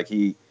leader. Like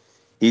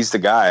he's the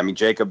guy. I mean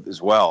Jacob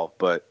as well,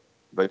 but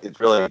it's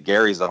really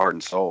Gary's the heart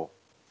and soul.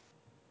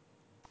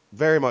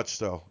 Very much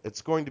so.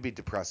 It's going to be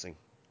depressing.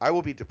 I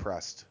will be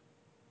depressed.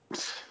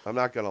 I'm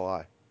not going to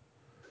lie.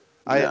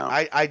 No,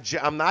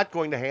 I'm not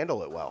going to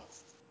handle it well.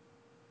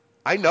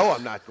 I know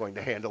I'm not going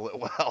to handle it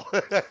well.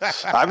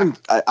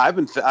 I've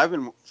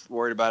been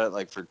worried about it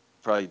like for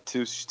probably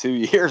two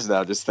years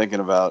now, just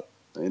thinking about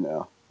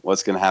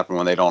what's going to happen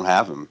when they don't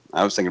have him.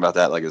 I was thinking about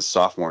that like his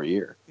sophomore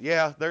year.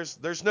 Yeah,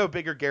 there's no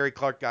bigger Gary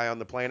Clark guy on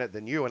the planet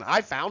than you, and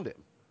I found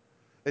him.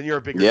 And you're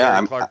a bigger Yeah, Gary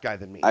I'm. Clark guy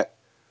than me. I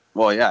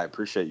well, yeah, I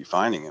appreciate you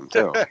finding him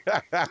too.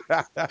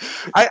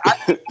 I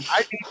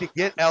need to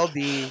get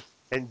LD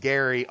and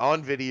Gary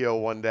on video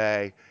one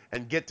day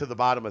and get to the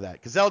bottom of that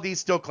because LD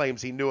still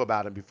claims he knew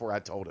about him before I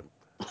told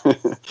him,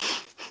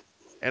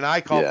 and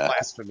I call Yeah.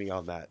 blasphemy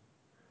on that.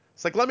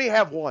 It's like let me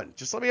have one,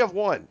 just let me have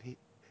one.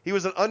 He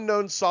was an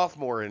unknown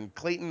sophomore in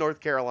Clayton, North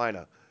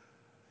Carolina.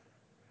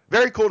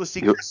 Very cool to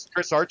see You,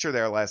 Chris Archer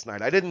there last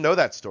night. I didn't know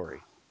that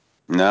story.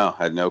 no,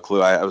 I had no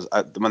clue.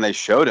 When they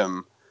showed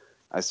him,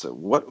 I said,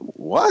 "What?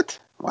 What?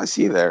 Why is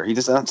he there?" He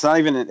just. It's not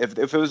even. If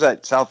it was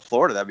at South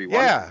Florida, that'd be one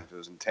thing. Yeah, If it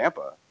was in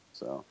Tampa,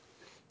 so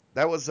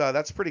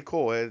that's pretty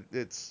cool.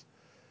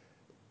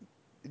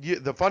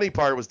 The funny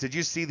part was, did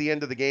you see the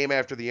end of the game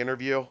after the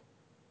interview?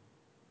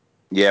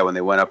 yeah, when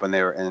they went up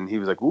and he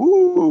was like,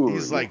 "Woo!"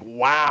 He's like,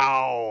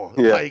 wow,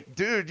 Yeah, like,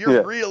 dude, you're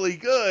yeah, really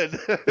good.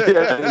 yeah.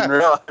 I didn't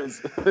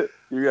realize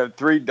you got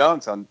 3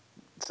 dunks on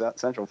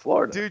Central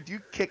Florida. Dude, you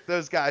kicked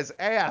those guys'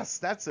 ass.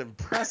 That's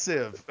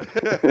impressive.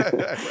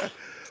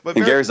 But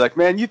And very, Gary's like,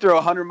 "Man, you throw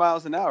 100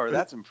 miles an hour.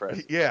 That's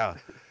impressive." yeah,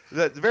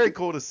 that's very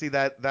cool to see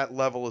that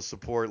level of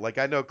support. Like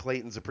I know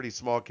Clayton's a pretty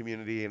small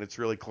community and it's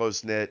really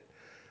close knit.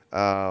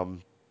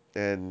 Um,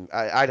 and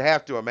I'd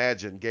have to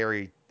imagine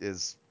Gary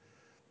is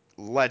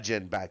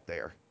legend back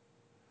there.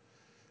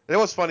 And it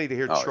was funny to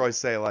hear Oh Troy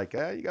say like,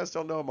 "You guys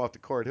don't know him off the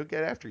court. He'll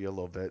get after you a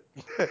little bit."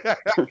 yeah,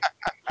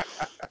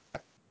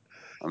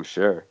 I'm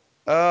sure.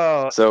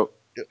 Oh, So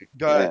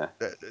go ahead.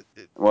 yeah.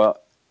 Well,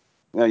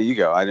 no, you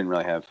go. I didn't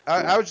really have.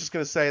 I was just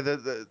going to say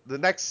that the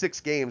next 6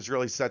 games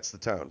really sets the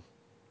tone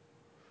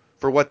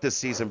for what this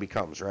season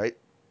becomes, right?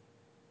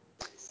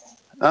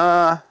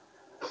 Uh,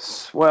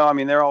 well, I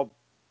mean, They're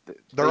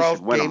they all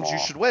should win them games you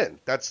all, should win.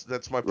 That's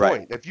my right?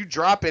 point. If you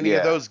drop any of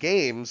Yeah, those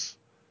games,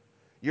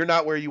 you're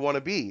not where you want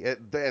to be.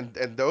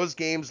 And those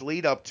games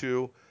lead up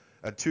to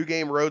a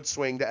 2-game road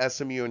swing to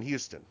SMU and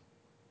Houston.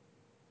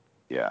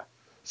 yeah,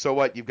 So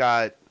what you've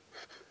got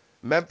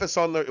Memphis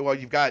on the well,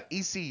 you've got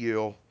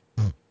ECU,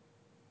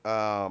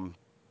 um,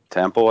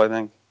 Temple, I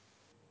think.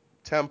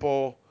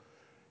 Temple.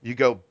 You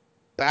go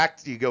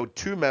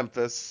to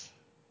Memphis,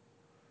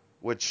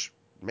 which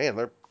man,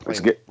 they're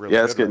playing really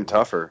It's good getting right now.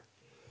 tougher.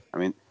 I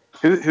mean,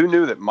 who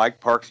knew that Mike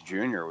Parks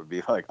Jr. would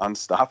be like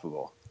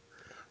unstoppable?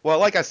 Well,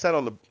 like I said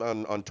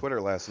on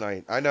Twitter last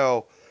night, I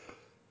know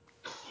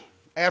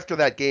after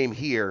that game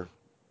here,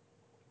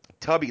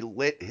 Tubby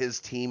lit his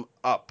team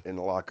up in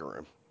the locker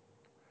room,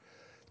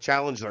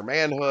 challenged their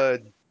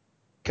manhood,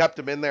 kept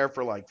them in there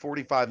for like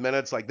 45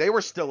 minutes. Like they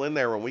were still in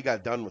there when we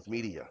got done with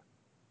media.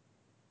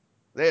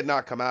 They had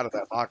not come out of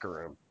that locker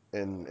room,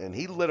 and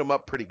he lit them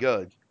up pretty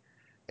good.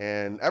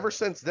 And ever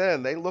since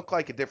then, they look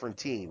like a different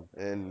team.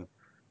 And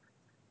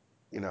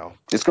you know,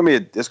 It's gonna be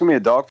a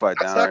dogfight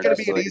that's down not there. going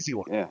to Just be an like easy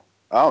one. yeah.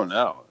 Oh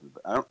no,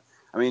 I don't.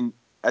 I mean,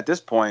 at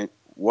this point,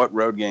 what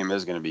road game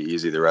is going to be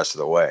easy the rest of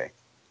the way?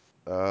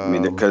 I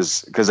mean, Um,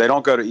 because they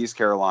don't go to East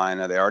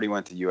Carolina, they already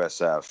went to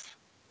USF.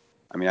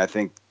 I mean, I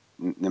think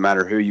no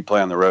matter who you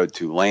play on the road,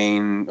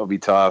 Tulane will be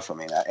tough. I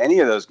mean, any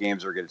of those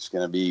games are just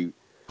going to be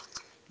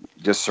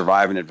just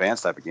survive and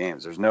advance type of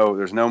games. There's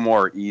no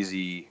more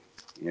easy.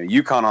 You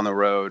know, UConn on the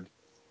road,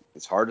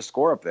 it's hard to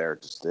score up there.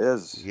 It just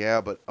is. yeah,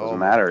 but oh Doesn't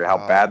my matter how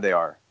God, bad they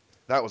are.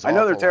 that was I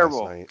know they're awful last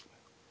terrible. night.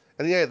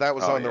 And yeah, that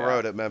was Oh on the yeah.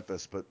 road at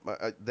Memphis. But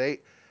they,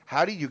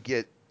 how do you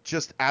get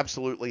just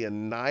absolutely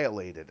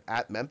annihilated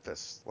at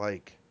Memphis?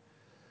 Like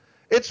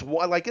it's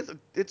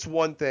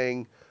one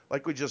thing.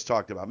 Like we just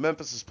talked about,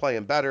 Memphis is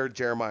playing better.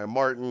 Jeremiah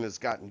Martin has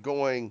gotten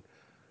going.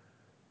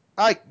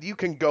 You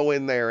can go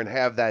in there and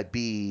have that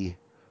be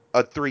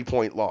a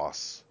 3-point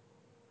loss,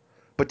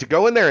 but to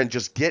go in there and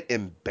just get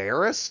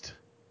embarrassed,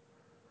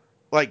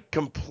 like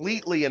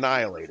completely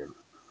annihilated,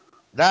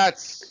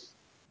 that's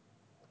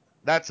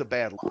that's a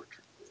bad look.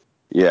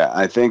 Yeah,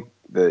 I think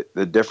the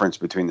difference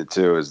between the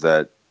two is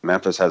that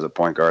Memphis has a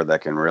point guard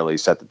that can really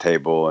set the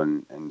table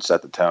and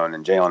set the tone,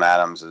 and Jalen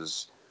Adams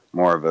is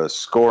more of a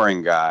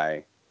scoring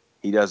guy.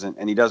 He doesn't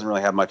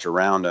really have much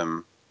around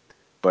him,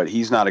 but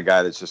he's not a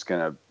guy that's just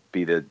going to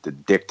be the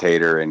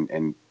dictator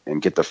and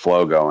get the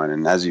flow going.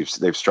 And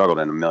they've struggled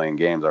in a million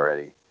games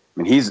already.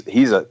 I mean,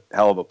 he's a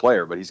hell of a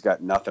player, but he's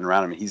got nothing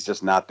around him. He's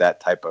just not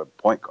that type of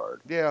point guard.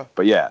 Yeah.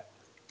 But yeah,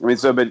 I mean,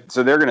 so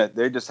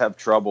they just have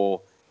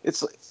trouble.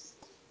 It's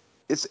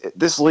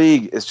this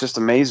league is just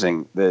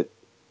amazing that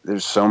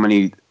there's so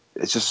many.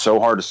 It's just so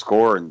hard to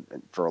score and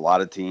for a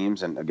lot of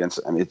teams and against.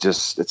 I mean, it's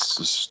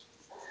just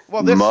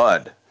Well,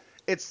 mud.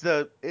 it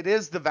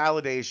is the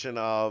validation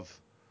of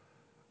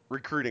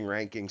recruiting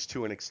rankings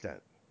to an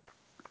extent.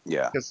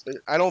 Yeah. Because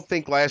I don't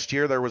think last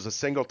year there was a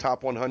single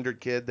top 100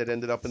 kid that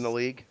ended up in the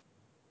league.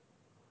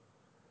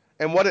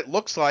 And what it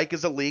looks like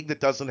is a league that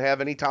doesn't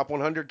have any top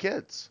 100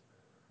 kids.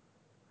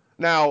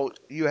 Now,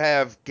 you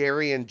have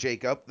Gary and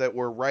Jacob that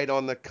were right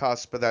on the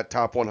cusp of that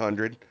top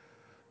 100.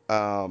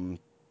 Um,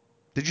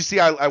 did you see?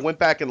 I went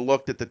back and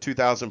looked at the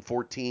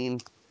 2014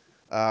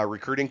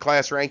 recruiting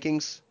class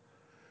rankings.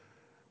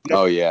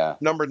 Oh yeah.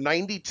 Number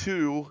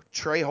 92,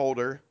 Trey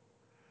Holder.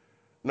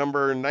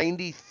 Number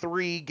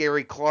 93,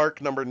 Gary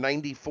Clark. Number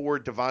 94,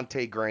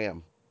 Devonte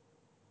Graham.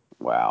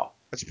 Wow.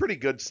 That's pretty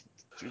good.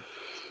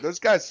 Those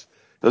guys,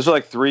 Those are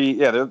like three.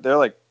 Yeah, they're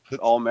like the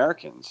all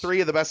Americans.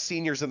 three of the best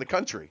seniors in the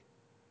country.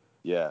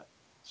 Yeah.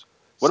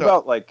 What So,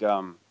 about like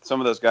some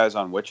of those guys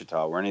on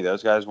Wichita? Were any of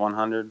those guys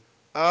 100?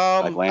 Like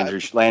um, I,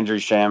 Landry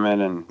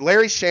Shaman and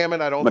Larry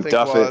Shaman, I don't think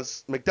McDuffie.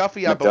 was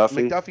McDuffie.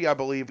 McDuffie. I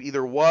believe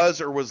either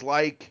was or was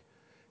like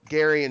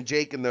Gary and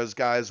Jake and those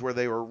guys, where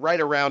they were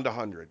right around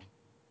 100.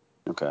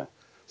 Okay.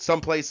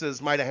 Some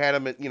places might have had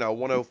him at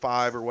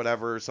 105 or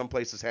whatever. Some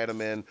places had him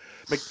in.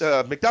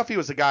 McDuffie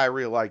was a guy I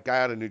really liked,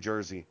 guy out of New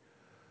Jersey,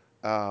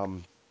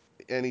 um,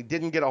 and he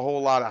didn't get a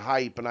whole lot of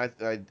hype. And I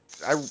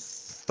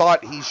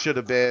thought he should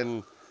have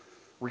been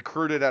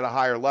recruited at a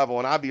higher level,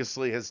 and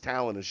obviously his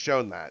talent has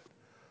shown that.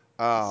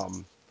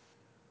 Um,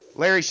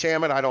 Larry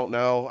Shaman, I don't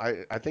know.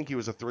 I think he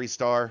was a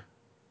 3-star.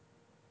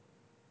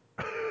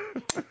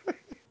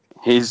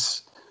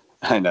 He's.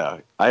 I know.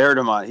 I heard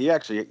him on.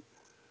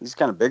 He's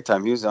kind of big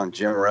time. He was on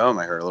Jim Rome.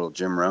 I heard a little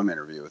Jim Rome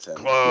interview with him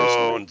recently.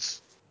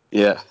 Clones.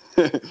 Yeah.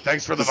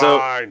 Thanks for the so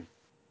vine.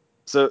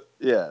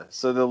 yeah.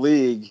 So the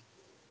league,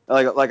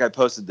 like I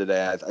posted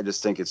today, I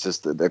just think it's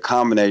just the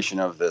combination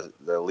of the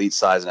elite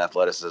size and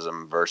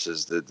athleticism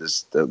versus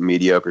the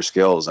mediocre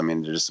skills. I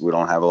mean, we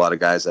don't have a lot of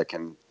guys that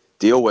can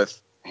deal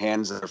with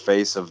hands in the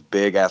face of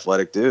big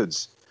athletic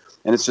dudes,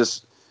 and it's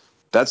just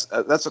that's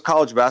a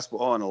college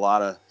basketball in a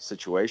lot of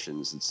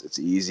situations. It's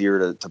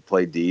easier to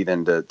play D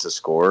than to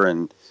score,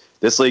 and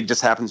this league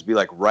just happens to be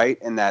like right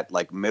in that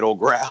like middle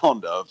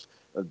ground of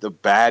the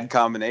bad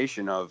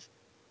combination of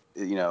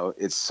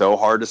it's so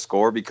hard to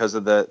score because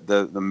of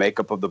the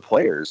makeup of the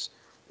players,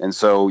 and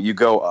so you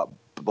go up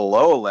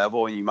below a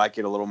level and you might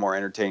get a little more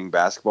entertaining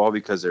basketball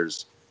because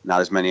there's not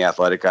as many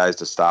athletic guys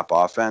to stop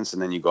offense,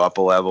 and then you go up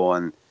a level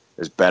and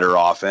there's better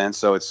offense.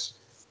 So it's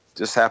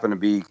just happened to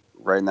be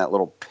right in that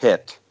little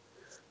pit,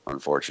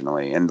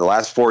 unfortunately. And the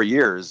last 4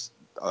 years,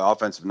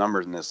 offensive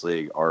numbers in this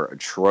league are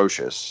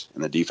atrocious,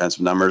 and the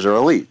defensive numbers are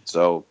elite.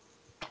 So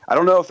I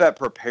don't know if that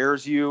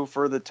prepares you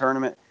for the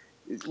tournament.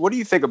 What do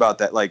you think about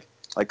that? Like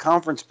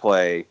conference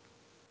play,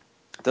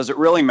 does it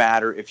really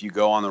matter if you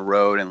go on the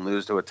road and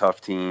lose to a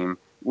tough team?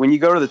 When you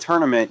go to the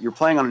tournament, you're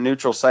playing on a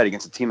neutral site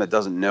against a team that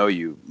doesn't know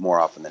you more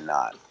often than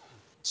not.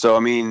 So, I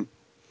mean,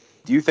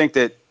 do you think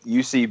that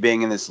UC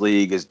being in this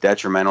league is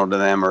detrimental to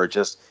them, or it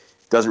just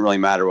doesn't really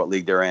matter what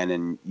league they're in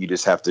and you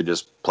just have to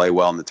just play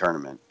well in the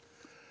tournament?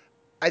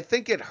 I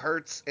think it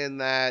hurts in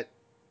that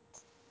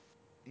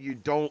you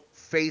don't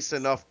face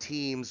enough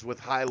teams with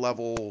high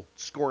level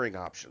scoring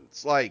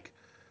options. Like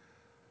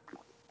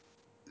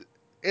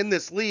in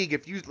this league,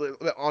 if you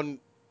on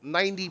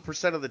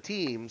 90% of the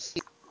teams,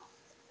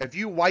 if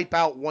you wipe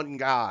out one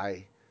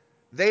guy,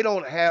 they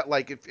don't have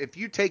like if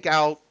you take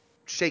out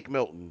Shake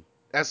Milton,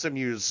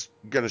 SMU's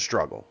gonna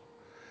struggle.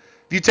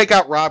 If you take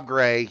out Rob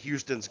Gray,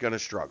 Houston's gonna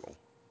struggle.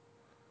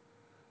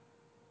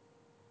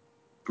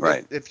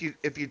 Right. If you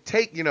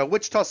take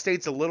Wichita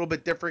State's a little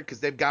bit different because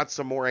they've got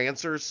some more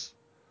answers.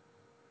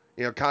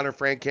 Connor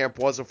Frankamp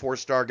was a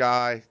 4-star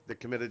guy that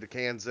committed to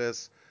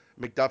Kansas.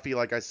 McDuffie,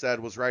 like I said,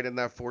 was right in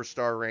that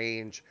 4-star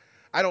range.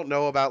 I don't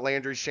know about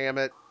Landry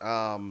Shamet,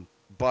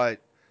 but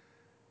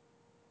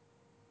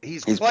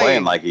he's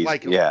playing playing like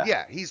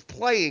he's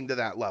playing to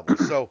that level.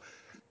 So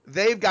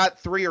they've got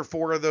 3 or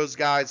 4 of those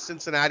guys.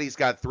 Cincinnati's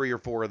got 3 or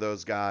 4 of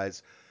those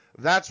guys.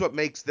 That's what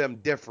makes them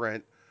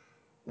different.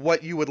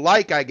 What you would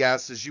like, I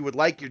guess, is you would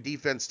like your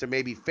defense to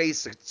maybe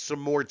face some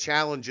more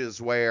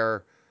challenges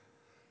where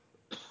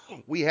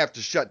we have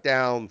to shut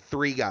down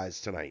 3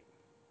 guys tonight.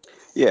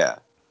 Yeah.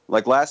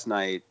 Like last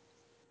night,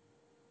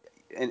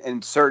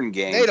 in certain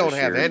games they don't this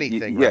have year,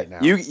 anything right now.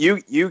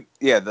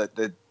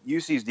 The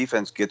UC's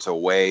defense gets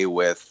away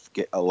with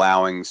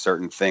allowing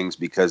certain things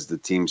because the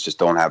teams just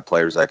don't have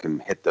players that can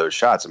hit those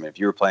shots. I mean, if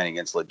you were playing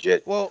against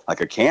legit like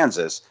a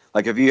Kansas,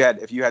 like if you had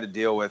to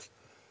deal with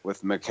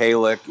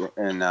Mikhailik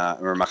and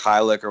or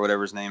Mikhailik or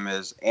whatever his name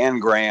is,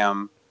 and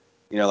Graham,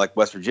 like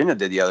West Virginia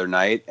did the other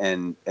night,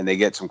 and they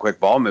get some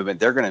quick ball movement,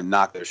 they're going to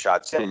knock those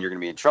shots in, and you're going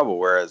to be in trouble.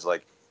 Whereas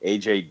like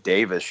AJ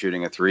Davis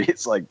shooting a 3,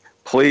 it's like,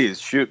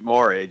 please shoot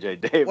more,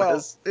 AJ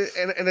Davis. Well,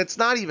 and it's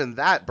not even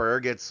that,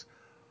 Berg.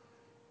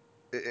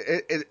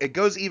 It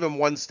goes even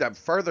one step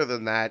further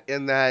than that,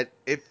 in that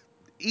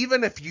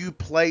even if you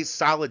play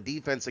solid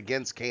defense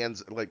against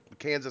Kansas, like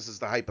Kansas is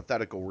the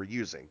hypothetical we're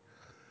using,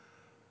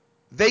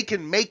 they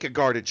can make a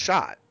guarded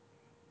shot.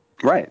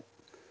 Right.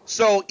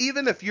 So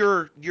even if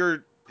you're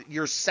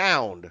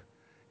sound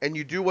and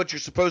you do what you're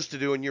supposed to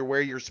do and you're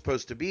where you're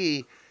supposed to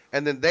be,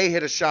 and then they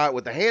hit a shot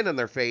with a hand in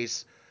their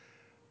face,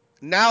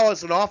 now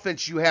as an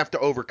offense you have to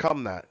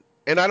overcome that.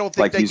 And I don't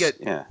think they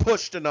get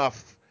pushed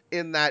enough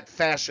in that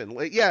fashion.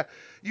 Yeah,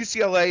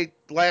 UCLA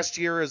last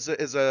year is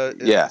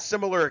a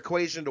similar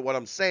equation to what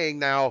I'm saying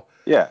now.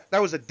 Yeah.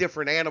 That was a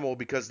different animal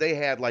because they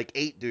had like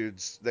 8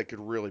 dudes that could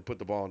really put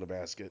the ball in the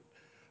basket.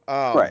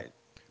 Right.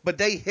 But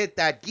they hit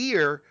that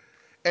gear,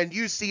 and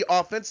UC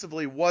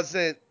offensively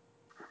wasn't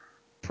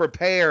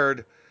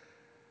prepared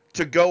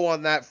to go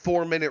on that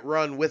 4-minute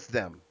run with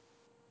them.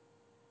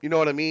 You know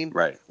what I mean?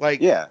 Right.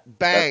 Like,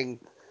 bang,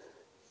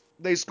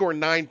 they scored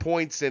 9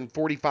 points in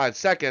 45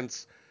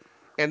 seconds,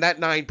 and that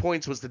 9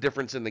 points was the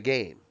difference in the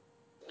game.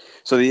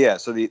 So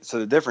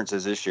the difference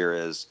is this year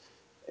is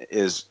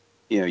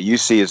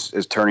UC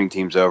is turning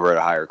teams over at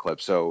a higher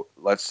clip. So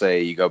let's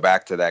say you go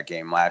back to that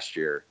game last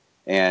year,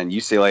 and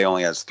UCLA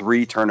only has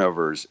 3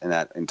 turnovers in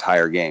that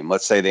entire game.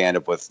 Let's say they end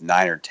up with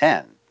 9 or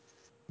 10.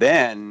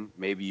 Then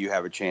maybe you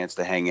have a chance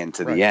to hang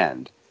into the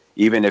end,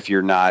 even if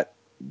you're not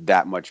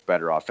that much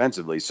better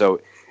offensively.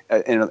 So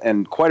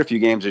in quite a few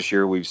games this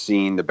year, we've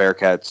seen the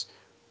Bearcats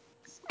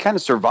kind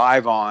of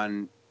survive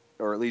on,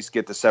 or at least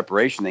get the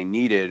separation they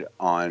needed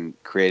on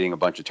creating a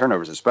bunch of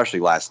turnovers, especially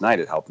last night.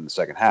 It helped in the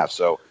second half.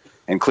 So,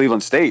 and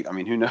Cleveland State, I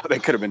mean, who knows? They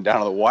could have been down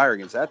to the wire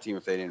against that team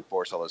if they didn't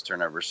force all those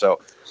turnovers.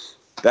 So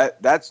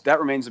that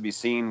remains to be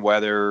seen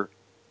whether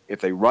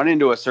if they run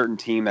into a certain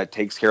team that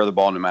takes care of the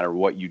ball no matter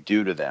what you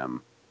do to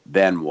them,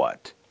 then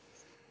what?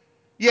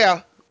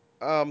 Yeah,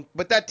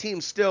 but that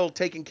team still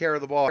taking care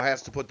of the ball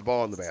has to put the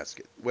ball in the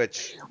basket,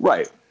 which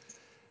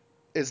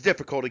is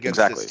difficult against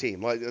this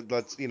team. Like,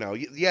 let's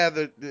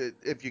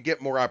if you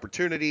get more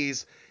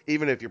opportunities,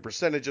 even if your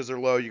percentages are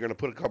low, you're going to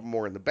put a couple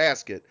more in the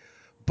basket.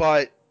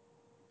 But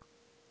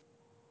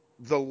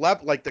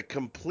the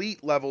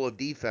complete level of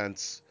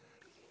defense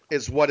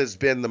is what has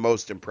been the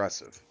most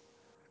impressive.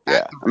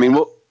 Yeah,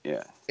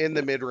 in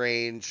the mid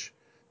range,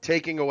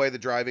 taking away the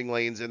driving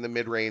lanes in the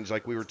mid range,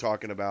 like we were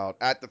talking about,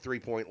 at the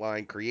 3-point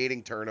line,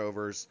 creating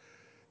turnovers,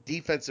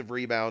 defensive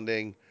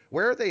rebounding.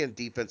 Where are they in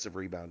defensive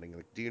rebounding?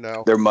 Like, do you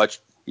know? They're much.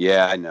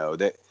 Yeah, I know.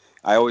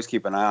 I always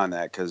keep an eye on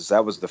that because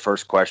that was the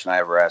first question I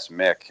ever asked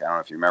Mick. I don't know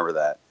if you remember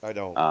that. I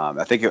don't.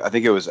 I think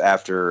it was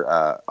after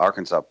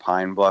Arkansas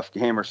Pine Bluff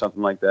game or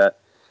something like that.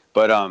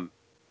 But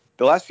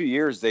the last few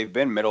years they've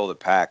been middle of the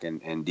pack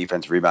in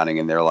defense rebounding,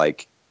 and they're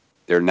like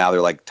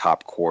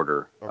top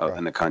quarter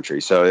in the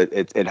country. So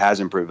it has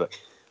improved.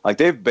 like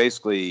they've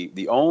basically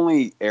the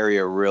only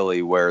area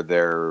really where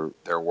they're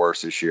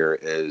worse this year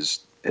is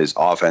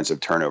offensive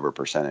turnover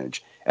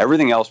percentage.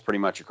 Everything else pretty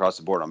much across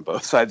the board on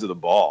both sides of the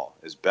ball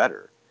is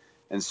better.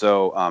 And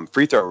so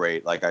free throw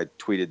rate, like I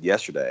tweeted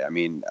yesterday, I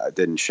mean, I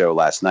didn't show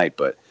last night,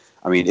 but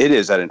I mean, it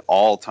is at an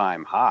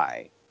all-time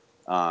high.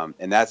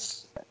 And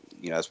that's,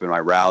 that's been my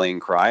rallying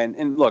cry.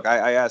 And look,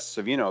 I asked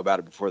Savino about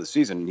it before the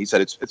season, and he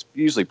said it's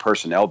usually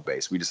personnel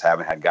based. We just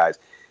haven't had guys,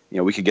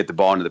 we could get the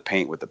ball into the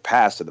paint with the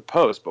pass to the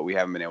post, but we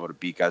haven't been able to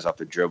beat guys off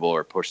the dribble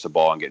or push the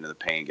ball and get into the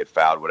paint, get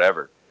fouled,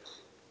 whatever.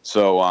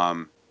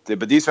 So,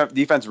 but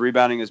defensive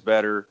rebounding is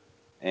better,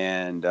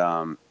 and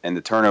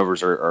the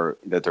turnovers are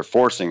that they're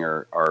forcing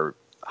are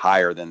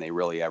higher than they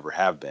really ever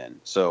have been.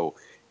 So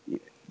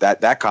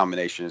that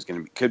combination is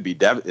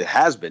it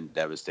has been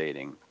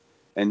devastating,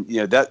 and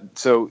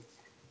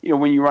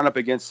when you run up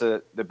against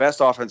the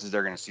best offenses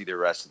they're going to see the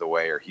rest of the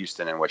way are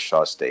Houston and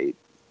Wichita State.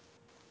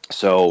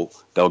 So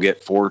they'll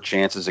get 4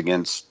 chances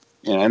against,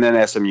 and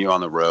then SMU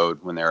on the road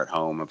when they're at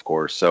home, of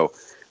course. So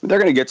they're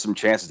going to get some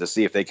chances to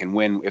see if they can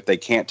win, if they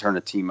can't turn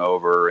a team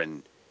over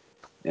and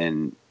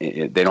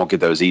they don't get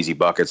those easy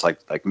buckets.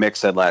 Like Mick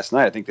said last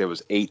night, I think there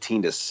was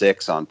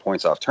 18-6 on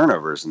points off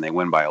turnovers, and they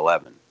win by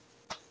 11.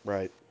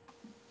 Right.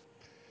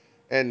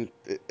 And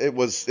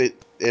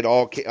it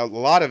all a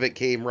lot of it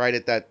came right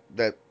at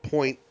that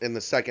point in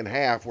the second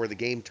half where the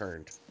game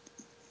turned.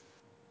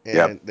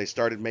 And They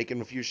started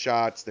making a few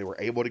shots. They were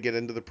able to get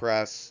into the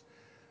press.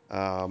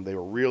 They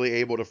were really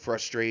able to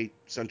frustrate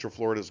Central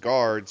Florida's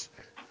guards.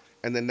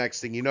 And then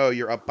next thing you know,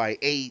 you're up by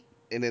 8.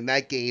 And in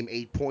that game,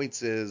 8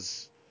 points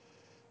is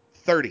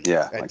 30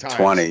 at like times.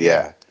 20,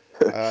 yeah.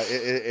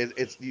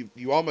 It's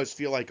you almost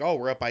feel like, oh,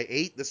 we're up by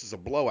 8. This is a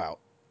blowout.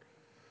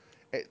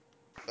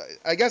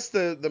 I guess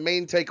the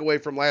main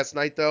takeaway from last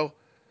night, though,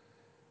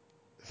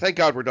 thank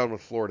God we're done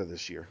with Florida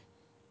this year.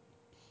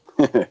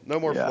 No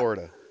more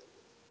Florida.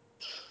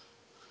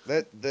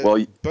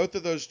 Both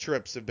of those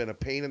trips have been a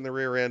pain in the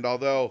rear end.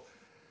 Although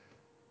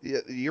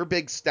your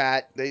big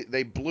stat,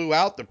 they blew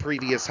out the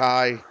previous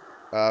high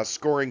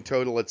scoring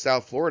total at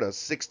South Florida.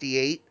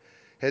 68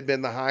 had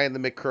been the high in the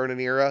Mick Cronin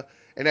era,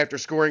 and after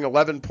scoring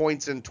 11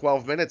 points in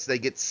 12 minutes, they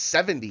get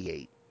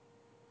 78.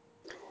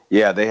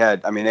 Yeah,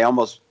 they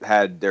almost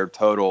had their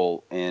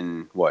total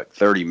in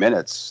 30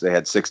 minutes. They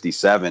had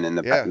 67 in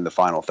the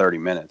final 30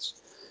 minutes,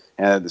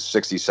 and the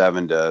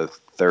 67 to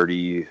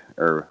 30,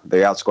 or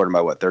they outscored them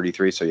by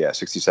 33. So yeah,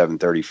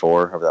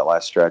 67-34 over that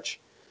last stretch.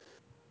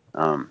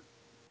 Jaren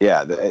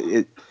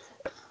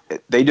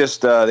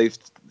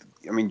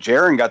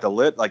got the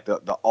lid, like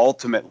the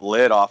ultimate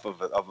lid off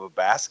of a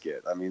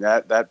basket. I mean,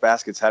 that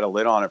basket's had a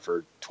lid on it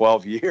for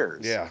 12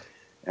 years. Yeah.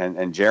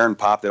 And Jaren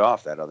popped it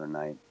off that other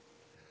night.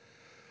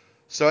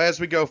 So as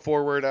we go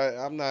forward,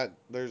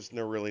 there's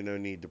really no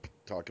need to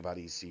talk about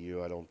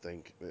ECU, I don't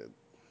think.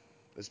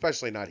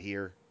 Especially not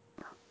here.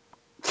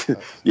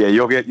 Yeah,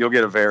 you'll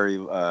get a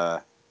very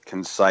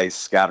concise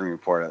scouting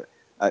report.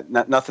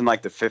 Nothing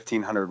like the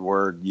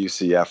 1,500-word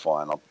UCF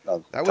one.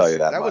 I'll tell you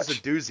that much. That was a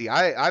doozy.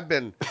 I've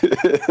been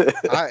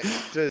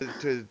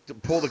to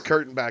pull the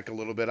curtain back a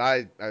little bit.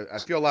 I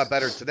feel a lot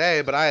better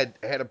today, but I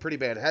had a pretty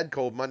bad head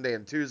cold Monday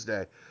and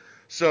Tuesday.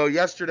 So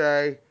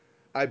yesterday,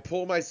 I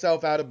pull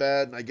myself out of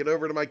bed and I get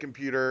over to my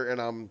computer and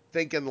I'm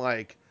thinking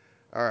like,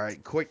 all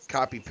right, quick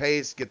copy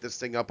paste, get this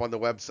thing up on the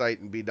website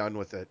and be done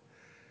with it.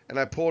 And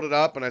I pulled it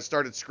up and I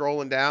started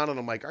scrolling down and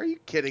I'm like, are you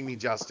kidding me,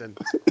 Justin?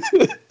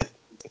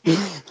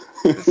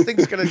 This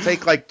thing's going to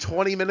take like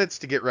 20 minutes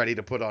to get ready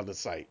to put on the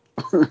site.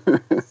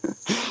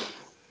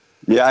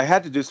 Yeah, I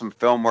had to do some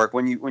film work.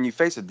 When you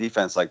face a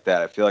defense like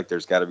that, I feel like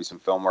there's got to be some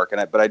film work in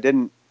it. But I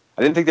didn't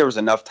think there was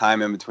enough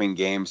time in between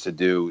games to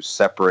do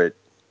separate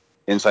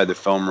inside the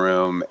film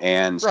room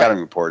and scouting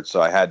reports,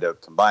 so I had to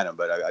combine them.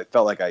 But I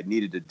felt like I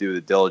needed to do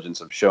the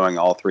diligence of showing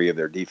all 3 of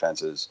their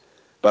defenses.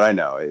 But I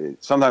know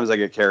sometimes I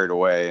get carried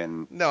away.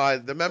 And no,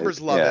 the members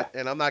love it,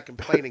 and I'm not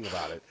complaining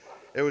about it.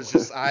 It was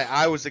just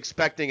I was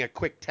expecting a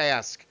quick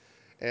task,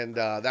 and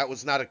that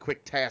was not a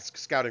quick task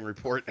scouting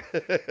report.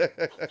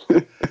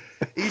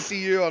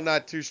 ECU, I'm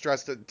not too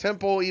stressed.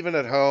 Temple, even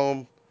at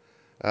home,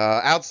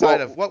 outside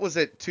of, what was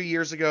it, 2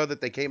 years ago that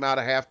they came out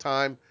of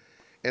halftime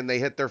and they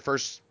hit their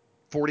first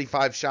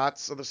 45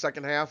 shots of the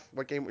second half?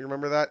 What game? You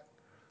remember that?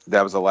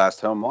 That was the last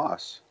home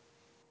loss.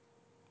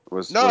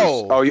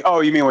 No.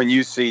 You mean when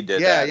UC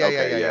did that?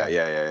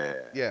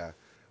 Yeah.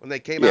 When they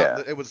came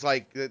out, it was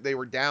like they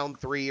were down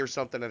 3 or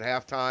something at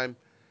halftime,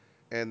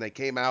 and they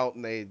came out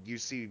and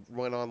UC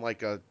went on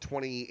like a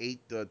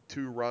 28-2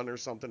 run or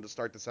something to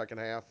start the second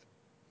half.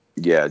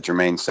 Yeah,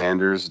 Jermaine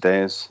Sanders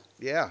days.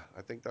 Yeah,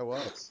 I think that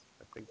was.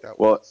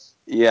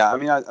 Yeah, I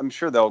mean, I'm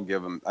sure they'll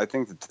give them. I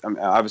think that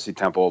obviously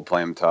Temple will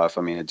play them tough.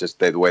 I mean, it just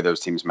the way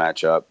those teams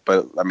match up.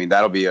 But I mean,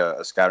 that'll be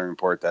a scouting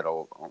report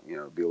that'll be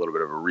a little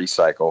bit of a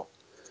recycle.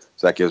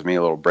 So that gives me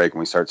a little break when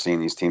we start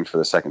seeing these teams for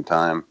the second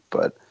time.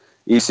 But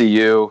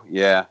ECU,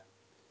 yeah,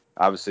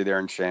 obviously they're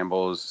in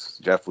shambles.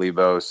 Jeff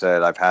Lebo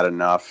said, "I've had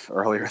enough"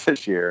 earlier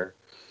this year,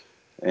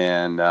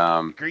 and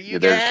screw you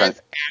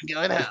guys, I'm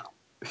going home.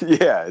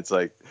 Yeah, it's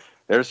like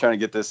they're just trying to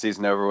get this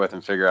season over with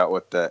and figure out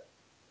what the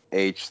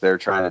H they're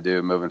trying to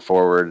do moving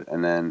forward.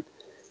 And then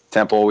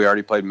Temple, we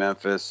already played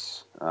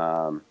Memphis.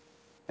 And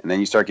then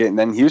you start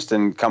getting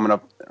Houston coming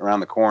up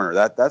around the corner.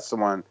 That's the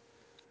one.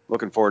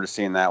 Looking forward to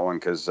seeing that one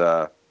because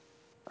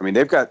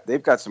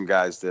they've got some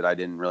guys that I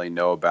didn't really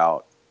know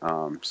about.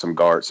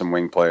 Some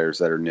wing players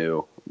that are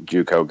new,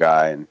 JUCO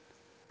guy, and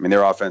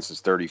their offense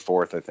is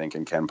 34th, I think,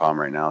 in Ken Palm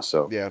right now.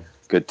 So Yeah.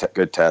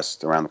 Good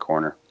test around the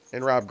corner.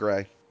 And Rob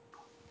Gray.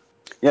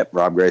 Yep,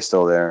 Rob Gray's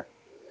still there.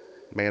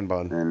 Man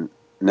bun. And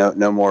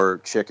no more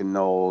Chicken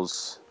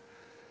Knowles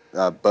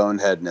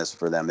boneheadness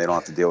for them. They don't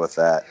have to deal with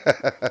that.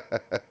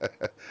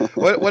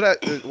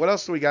 What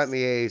else do we got in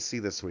the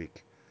AAC this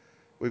week?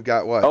 We've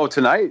got what? Oh,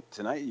 tonight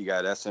you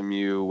got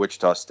SMU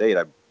Wichita State.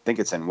 I think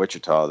it's in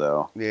Wichita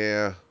though.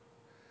 Yeah,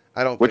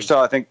 I don't.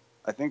 Wichita. I think.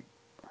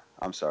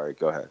 I'm sorry.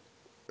 Go ahead.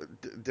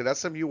 Did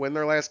SMU win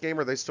their last game,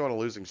 or are they still on a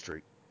losing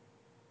streak?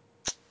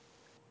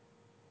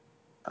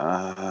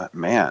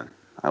 Man,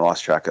 I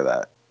lost track of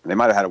that. They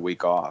might have had a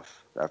week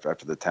off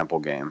after the Temple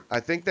game. I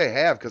think they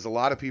have because a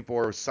lot of people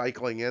are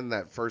cycling in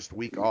that first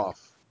week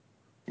off.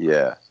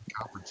 Yeah.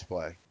 Conference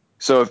play.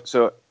 So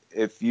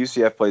if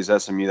UCF plays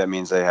SMU, that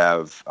means they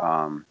have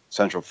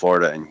Central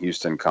Florida and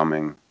Houston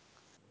coming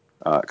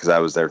because that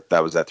was that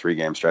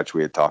 3-game stretch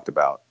we had talked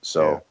about.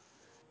 So Yeah.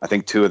 I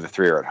think 2 of the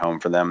 3 are at home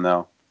for them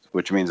though,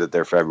 which means that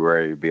their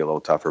February would be a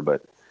little tougher.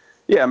 But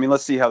yeah,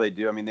 let's see how they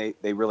do.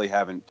 They really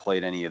haven't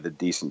played any of the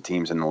decent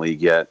teams in the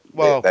league yet.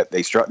 Well,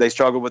 they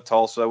struggled with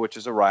Tulsa, which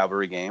is a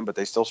rivalry game, but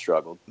they still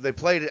struggled. They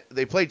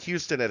played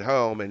Houston at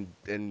home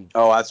and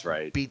oh, that's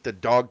right, beat the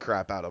dog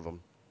crap out of them.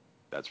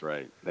 That's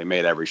right. They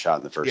made every shot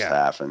in the first Yeah.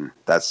 half, and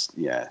that's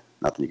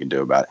nothing you can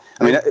do about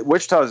it.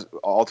 Wichita's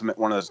ultimate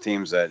one of those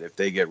teams that if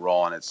they get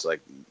rolling, it's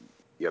like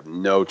you have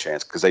no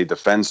chance because they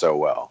defend so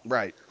well.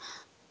 Right,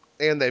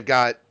 and they've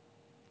got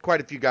quite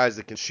a few guys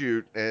that can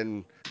shoot,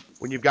 and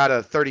when you've got a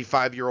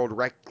 35-year-old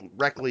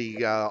rec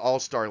league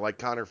all-star like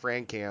Connor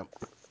Frankamp.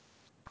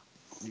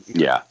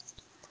 Yeah.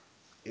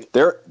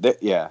 Their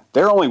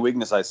only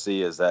weakness I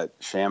see is that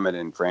Shamet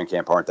and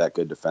Frankamp aren't that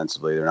good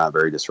defensively. They're not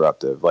very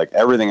disruptive. Like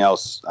everything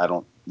else, I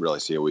don't really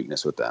see a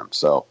weakness with them.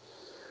 So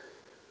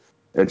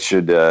it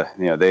should,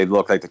 they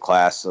look like the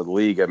class of the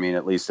league.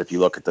 At least if you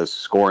look at the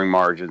scoring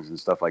margins and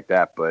stuff like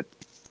that. But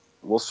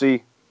we'll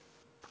see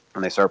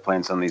when they start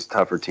playing some of these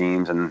tougher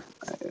teams, and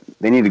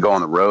they need to go on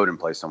the road and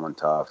play someone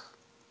tough.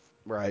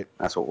 Right.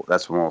 That's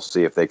when we'll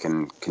see if they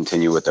can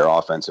continue with their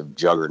offensive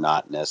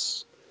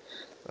juggernautness.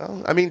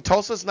 Well,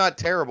 Tulsa's not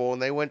terrible,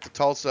 and they went to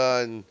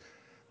Tulsa, and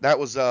that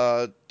was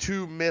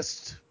 2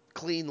 missed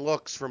clean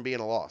looks from being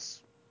a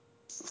loss.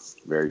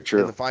 Very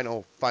true. In the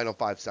final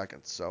 5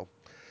 seconds. So,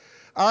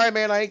 all right,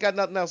 man, I ain't got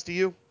nothing else to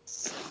you.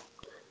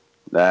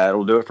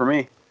 That'll do it for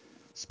me.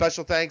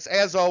 Special thanks,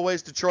 as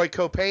always, to Troy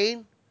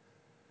Copane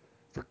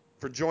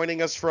for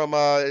joining us from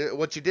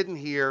what you didn't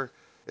hear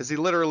is he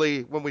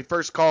literally, when we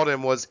first called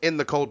him, was in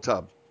the cold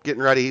tub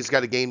getting ready. He's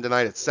got a game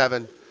tonight at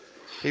 7.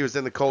 He was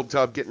in the cold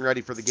tub getting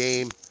ready for the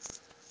game,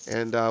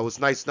 and was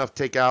nice enough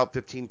to take out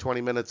 15,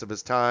 20 minutes of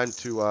his time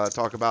to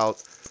talk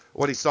about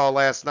what he saw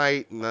last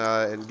night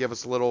and give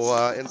us a little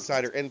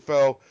insider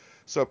info.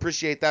 So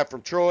appreciate that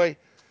from Troy.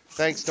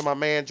 Thanks to my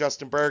man,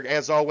 Justin Berg.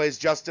 As always,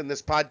 Justin,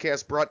 this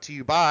podcast brought to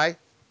you by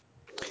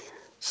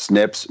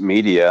Snips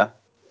Media.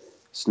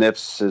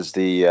 Snips is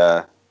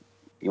the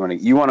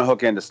you want to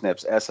hook into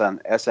Snips,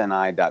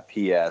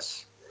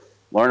 sni.ps.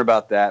 Learn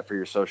about that for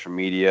your social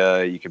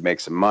media. You can make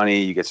some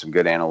money. You get some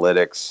good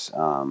analytics.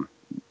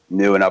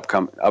 New and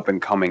up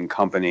and coming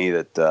company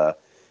that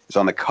is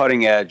on the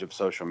cutting edge of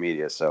social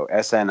media. So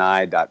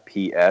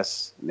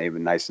sni.ps. And they've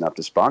been nice enough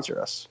to sponsor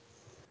us.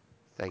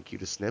 Thank you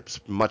to Snips.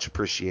 Much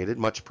appreciated.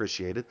 Much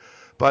appreciated.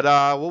 But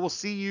we'll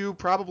see you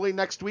probably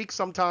next week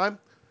sometime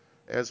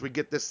as we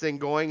get this thing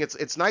going.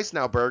 It's nice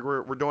now, Berg.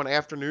 We're doing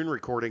afternoon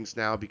recordings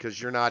now because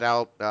you're not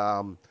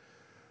out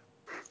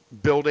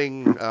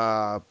building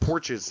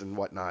porches and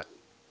whatnot.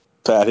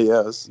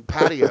 Patios.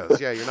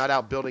 Yeah, you're not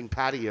out building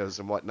patios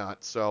and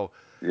whatnot. So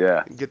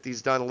yeah, get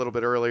these done a little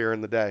bit earlier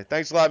in the day.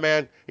 Thanks a lot,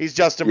 man. He's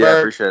Justin Yeah, Berg.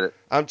 appreciate it.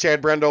 I'm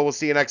Chad Brendel. We'll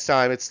see you next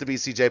time. It's the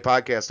BCJ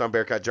Podcast on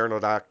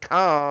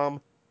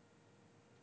BearcatJournal.com.